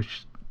Modern,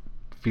 which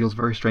feels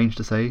very strange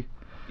to say.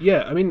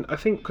 Yeah, I mean, I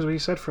think because we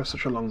said for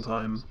such a long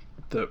time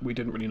that we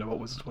didn't really know what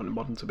Wizards wanted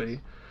Modern to be.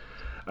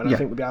 And I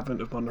think with the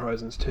advent of Modern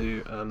Horizons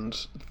 2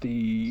 and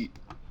the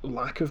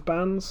lack of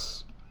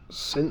bans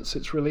since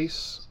its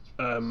release,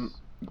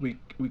 we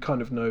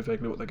kind of know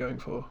vaguely what they're going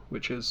for,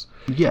 which is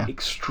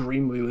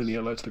extremely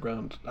linear, low to the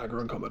ground aggro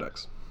and combo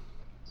decks.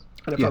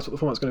 And if that's what the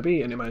format's going to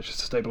be, and it manages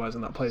to stabilise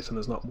in that place, and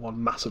there's not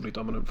one massively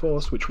dominant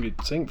force, which we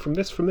think from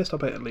this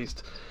top 8 at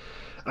least,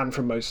 and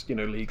from most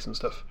leagues and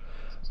stuff,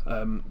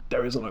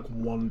 there isn't like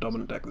one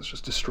dominant deck that's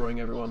just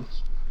destroying everyone.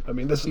 I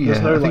mean, there's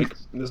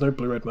no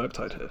blue-red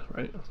Murktide here,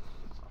 right?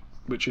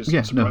 Which is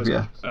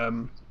surprising.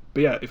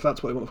 But yeah, if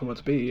that's what they want the format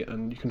to be,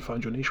 and you can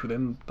find your niche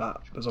within that,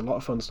 there's a lot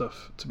of fun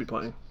stuff to be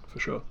playing for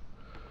sure.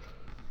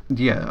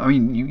 Yeah, I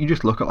mean, you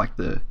just look at like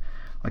the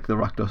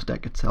Rakdos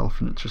deck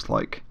itself, and it's just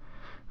like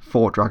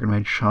 4 Dragon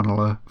Rage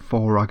Channeler,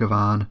 4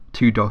 Ragavan,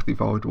 2 Dorothy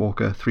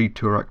Voidwalker, 3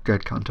 Turak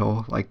Dread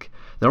Cantor. Like,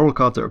 they're all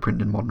cards that are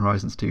printed in Modern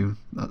Horizons 2.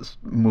 That's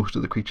most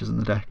of the creatures in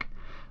the deck.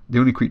 The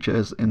only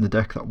creatures in the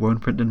deck that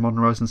weren't printed in Modern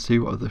Horizons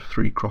 2 are the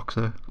 3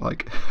 Croxer.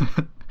 Like,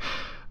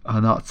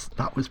 and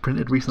that was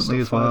printed recently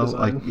as well.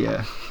 Like,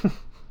 yeah,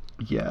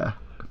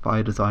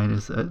 Fire Design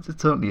is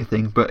it's certainly a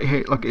thing. But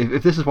hey, look,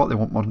 if this is what they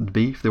want Modern to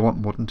be, if they want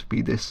Modern to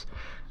be this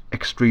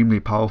extremely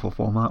powerful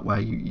format where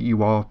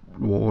you are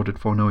rewarded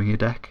for knowing your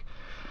deck,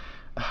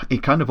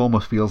 it kind of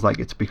almost feels like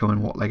it's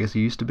becoming what Legacy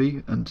used to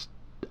be, and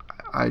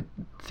I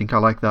think I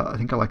like that. I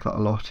think I like that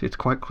a lot. It's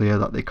quite clear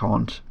that they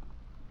can't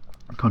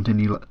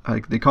continue,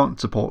 they can't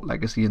support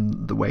Legacy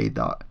in the way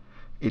that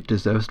it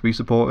deserves to be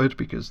supported,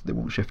 because they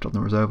won't shift on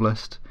the reserve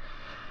list.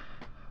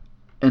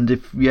 And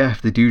if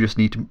they do just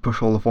need to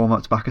push all the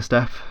formats back a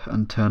step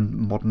and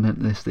turn Modern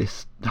into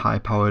this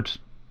high-powered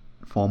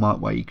format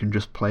where you can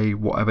just play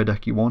whatever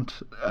deck you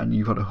want and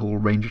you've got a whole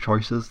range of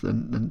choices,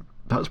 then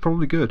that's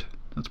probably good.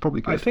 That's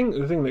probably good. I think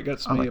the thing that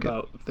gets me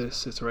about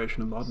this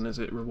iteration of Modern is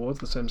it rewards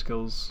the same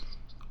skills,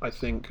 I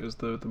think, as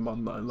the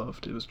Modern that I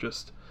loved. It was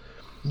just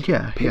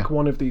pick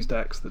one of these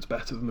decks that's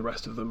better than the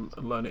rest of them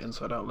and learn it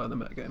inside out, learn the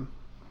metagame.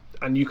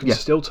 And you can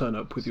still turn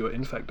up with your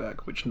Infect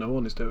deck, which no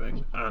one is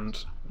doing,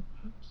 and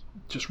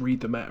just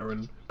read the meta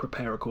and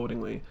prepare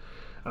accordingly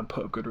and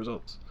put up good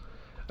results.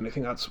 And I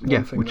think that's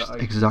one thing which is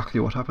exactly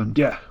what happened.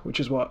 Yeah, which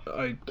is what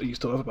I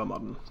used to love about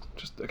Modern.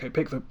 Just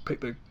pick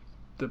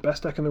the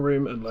best deck in the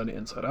room and learn it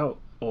inside out,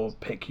 or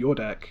pick your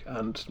deck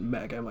and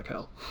metagame like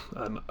hell.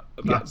 And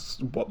that's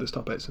what this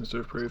top 8 seems to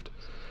have proved.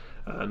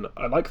 And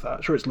I like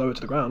that. Sure, it's lower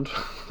to the ground.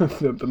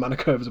 the mana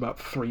curve is about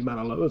 3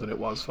 mana lower than it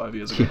was 5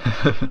 years ago.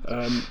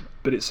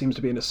 But it seems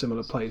to be in a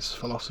similar place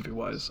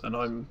philosophy-wise, and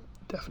I'm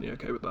definitely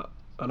okay with that.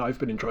 And I've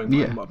been enjoying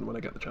playing Modern when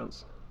I get the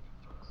chance.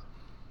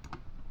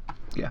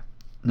 Yeah.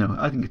 No,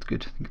 I think it's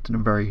good. I think it's in a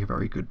very,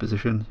 very good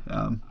position.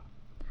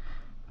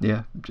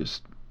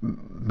 Just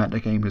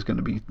metagame is going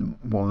to be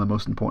one of the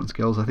most important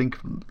skills, I think.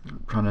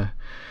 Trying to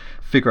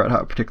figure out how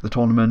to predict the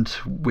tournament,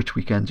 which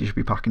weekends you should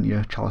be packing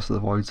your Chalice of the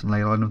Voids and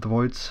Leyline of the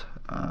Voids,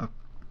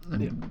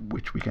 and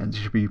which weekends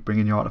you should be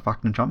bringing your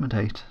Artifact and Enchantment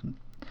Hate.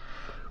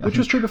 Which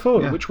was true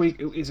before. Which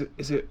week is it?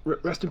 Is it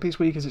Rest in Peace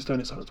week? Is it Stone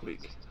in Silence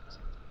week?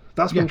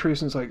 That's been true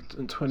since like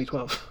in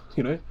 2012.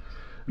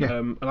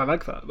 And I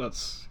like that.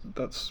 That's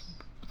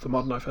the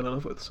Modern I fell in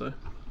love with. So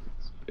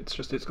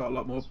it's got a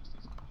lot more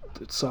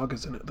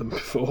sagas in it than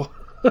before.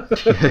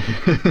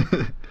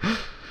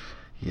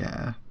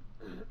 Yeah.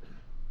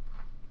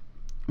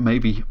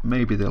 Maybe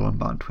they'll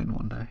unban Twin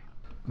one day.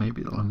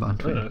 Maybe they'll unban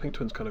Twin. I think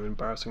Twin's kind of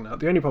embarrassing now.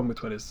 The only problem with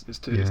Twin is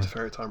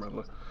Teferi Time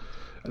Raveler.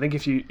 I think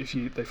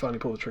if they finally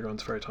pull the trigger on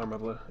Teferi Time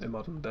Raveler in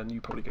Modern, then you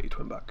probably get your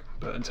Twin back.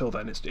 But until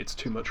then, it's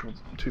too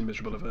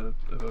miserable of a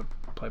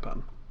play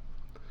pattern.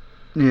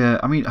 Yeah,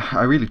 I mean,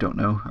 I really don't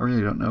know.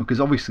 Because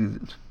obviously,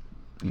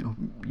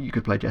 you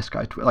could play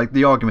Jeskai Twin. Like,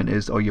 the argument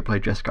is, you play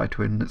Jeskai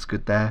Twin, it's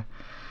good there.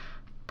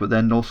 But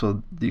then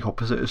also the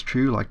opposite is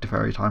true. Like,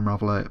 Teferi Time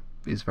Raveler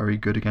is very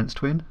good against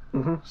Twin.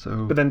 Mm-hmm.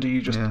 So, but then do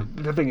you just...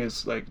 The thing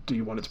is, like, do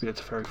you want it to be a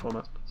Teferi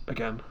format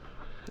again?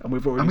 And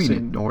we've already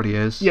seen... it already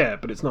is. Yeah,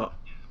 but it's not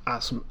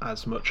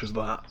as much as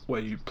that, where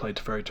you play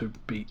Teferi to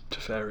beat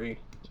Teferi.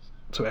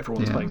 So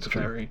everyone's playing Teferi.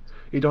 True.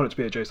 You don't want it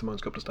to be a Jace the Mind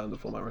Sculptor standard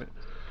format, right?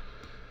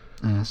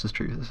 Yeah, this is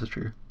true.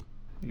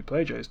 You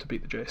play Jace to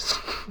beat the Jace.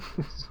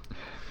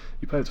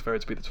 You play the Teferi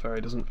to beat the Teferi.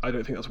 I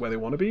don't think that's where they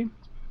want to be.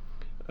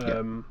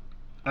 And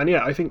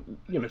I think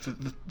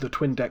the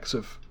Twin decks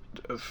of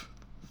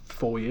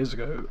 4 years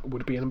ago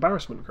would be an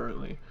embarrassment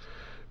currently,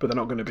 but they're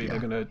not going to be. They're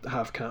going to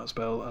have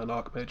Counterspell and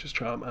Archmage's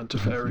Charm and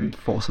Teferi,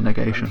 Force and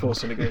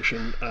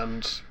Negation,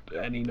 and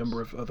any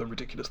number of other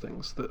ridiculous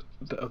things that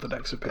other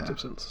decks have picked up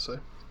since. So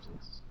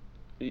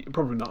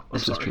probably not. I'm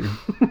sorry. Is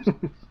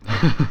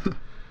true.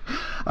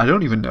 I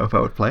don't even know if I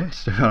would play it,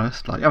 to be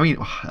honest. Like, I mean,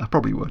 I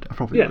probably would.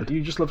 Yeah,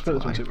 you just love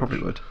Twin too much. I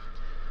probably would.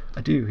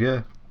 I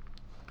do,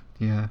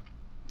 yeah.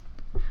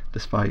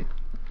 Despite,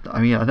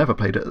 I mean, I never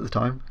played it at the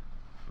time.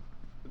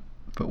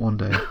 But one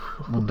day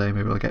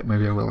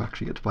maybe I will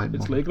actually get to play it.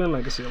 It's legal in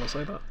Legacy, I'll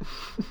say that.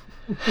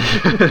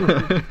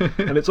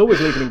 And it's always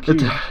legal in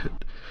Cube.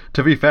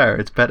 To be fair,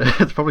 it's better.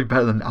 It's probably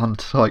better than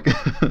Ant. Like,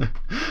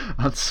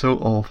 Ant's so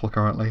awful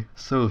currently.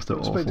 So Let's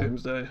awful. play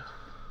Doomsday.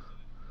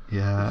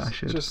 Yeah, I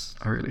should.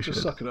 I really should.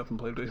 Just suck it up and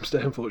play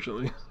Doomsday,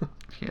 unfortunately.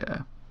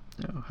 Yeah.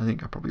 No, I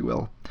think I probably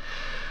will.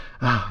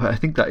 But I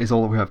think that is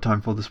all we have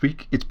time for this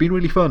week. It's been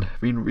really fun.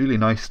 It's been really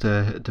nice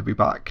to be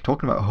back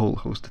talking about a whole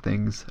host of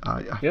things.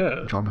 I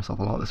enjoyed myself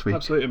a lot this week.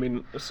 Absolutely. I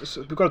mean,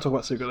 we've got to talk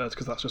about Secret Lair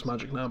because that's just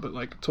Magic now. But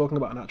like talking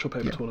about an actual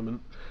paper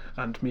tournament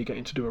and me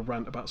getting to do a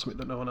rant about something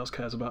that no one else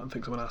cares about and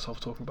thinks I'm an asshole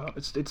for talking about.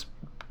 It's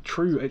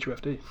true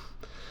HUFD.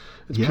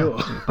 It's pure.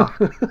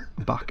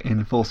 back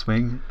in full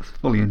swing.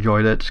 Fully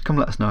enjoyed it. Come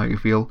let us know how you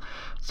feel.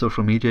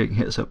 Social media, you can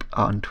hit us up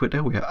on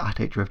Twitter. We are at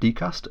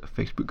HUFDcast,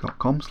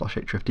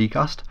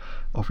 facebook.com/HUFDcast.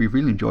 Or if you've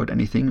really enjoyed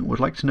anything and would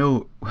like to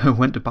know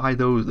when to buy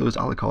those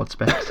Alucard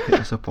specs, hit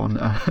us up on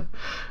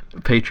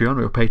Patreon.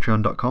 We're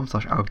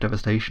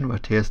patreon.com/hourofdevastation, where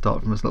tiers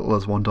start from as little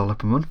as $1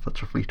 per month.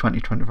 That's roughly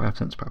 20-25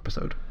 cents per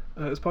episode.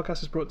 This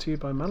podcast is brought to you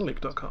by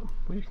Manleak.com,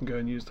 where you can go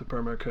and use the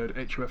promo code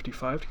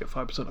HUFD5 to get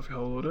 5% off your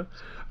whole order.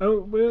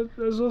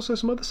 There's also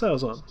some other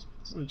sales on,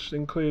 which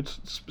include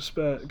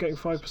getting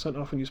 5%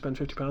 off when you spend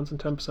 £50 and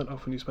 10%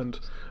 off when you spend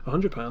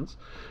 £100.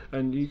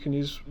 And you can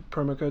use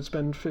promo code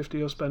spend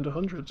 50 or spend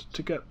 100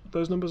 to get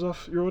those numbers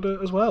off your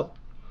order as well.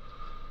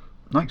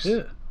 Nice.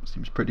 Yeah.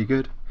 Seems pretty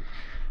good.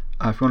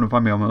 If you want to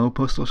find me on my own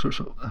personal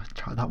social...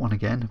 try that one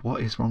again.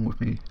 What is wrong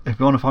with me? If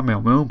you want to find me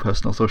on my own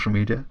personal social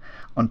media,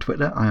 on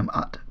Twitter I am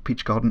at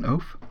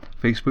PeachGardenOaf.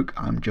 Facebook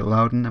I'm Joe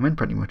Loudon. I'm in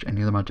pretty much any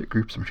of the Magic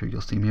groups I'm sure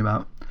you'll see me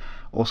about.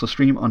 Also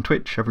stream on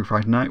Twitch every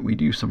Friday night. We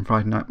do some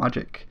Friday Night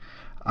Magic.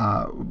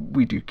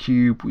 We do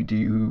Cube. We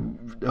do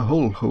a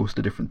whole host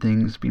of different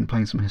things. Been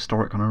playing some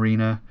Historic on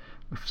Arena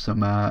with some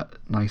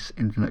nice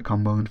infinite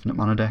combo, infinite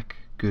mana deck.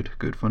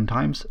 Good fun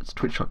times. It's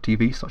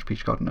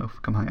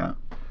twitch.tv/PeachGardenOaf. Come hang out.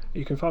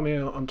 You can find me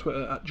on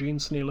Twitter at Gene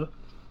Snealer.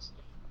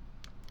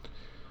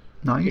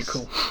 Nice. Yeah,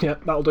 cool. Yeah,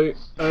 that'll do.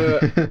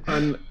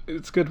 And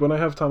it's good when I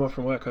have time off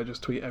from work. I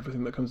just tweet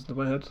everything that comes into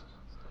my head,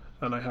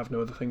 and I have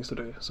no other things to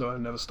do, so I've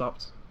never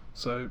stopped.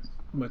 So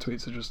my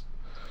tweets are just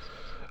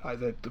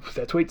they're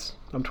tweets.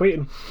 I'm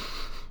tweeting.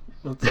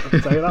 I'll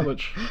tell you that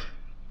much.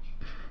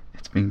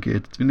 It's been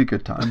good. It's been a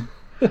good time.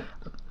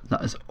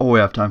 That is all we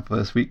have time for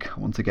this week.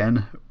 Once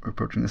again, we're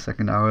approaching the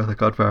second hour. The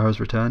Godfarer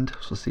has returned.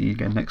 So see you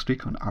again next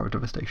week on Hour of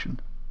Devastation.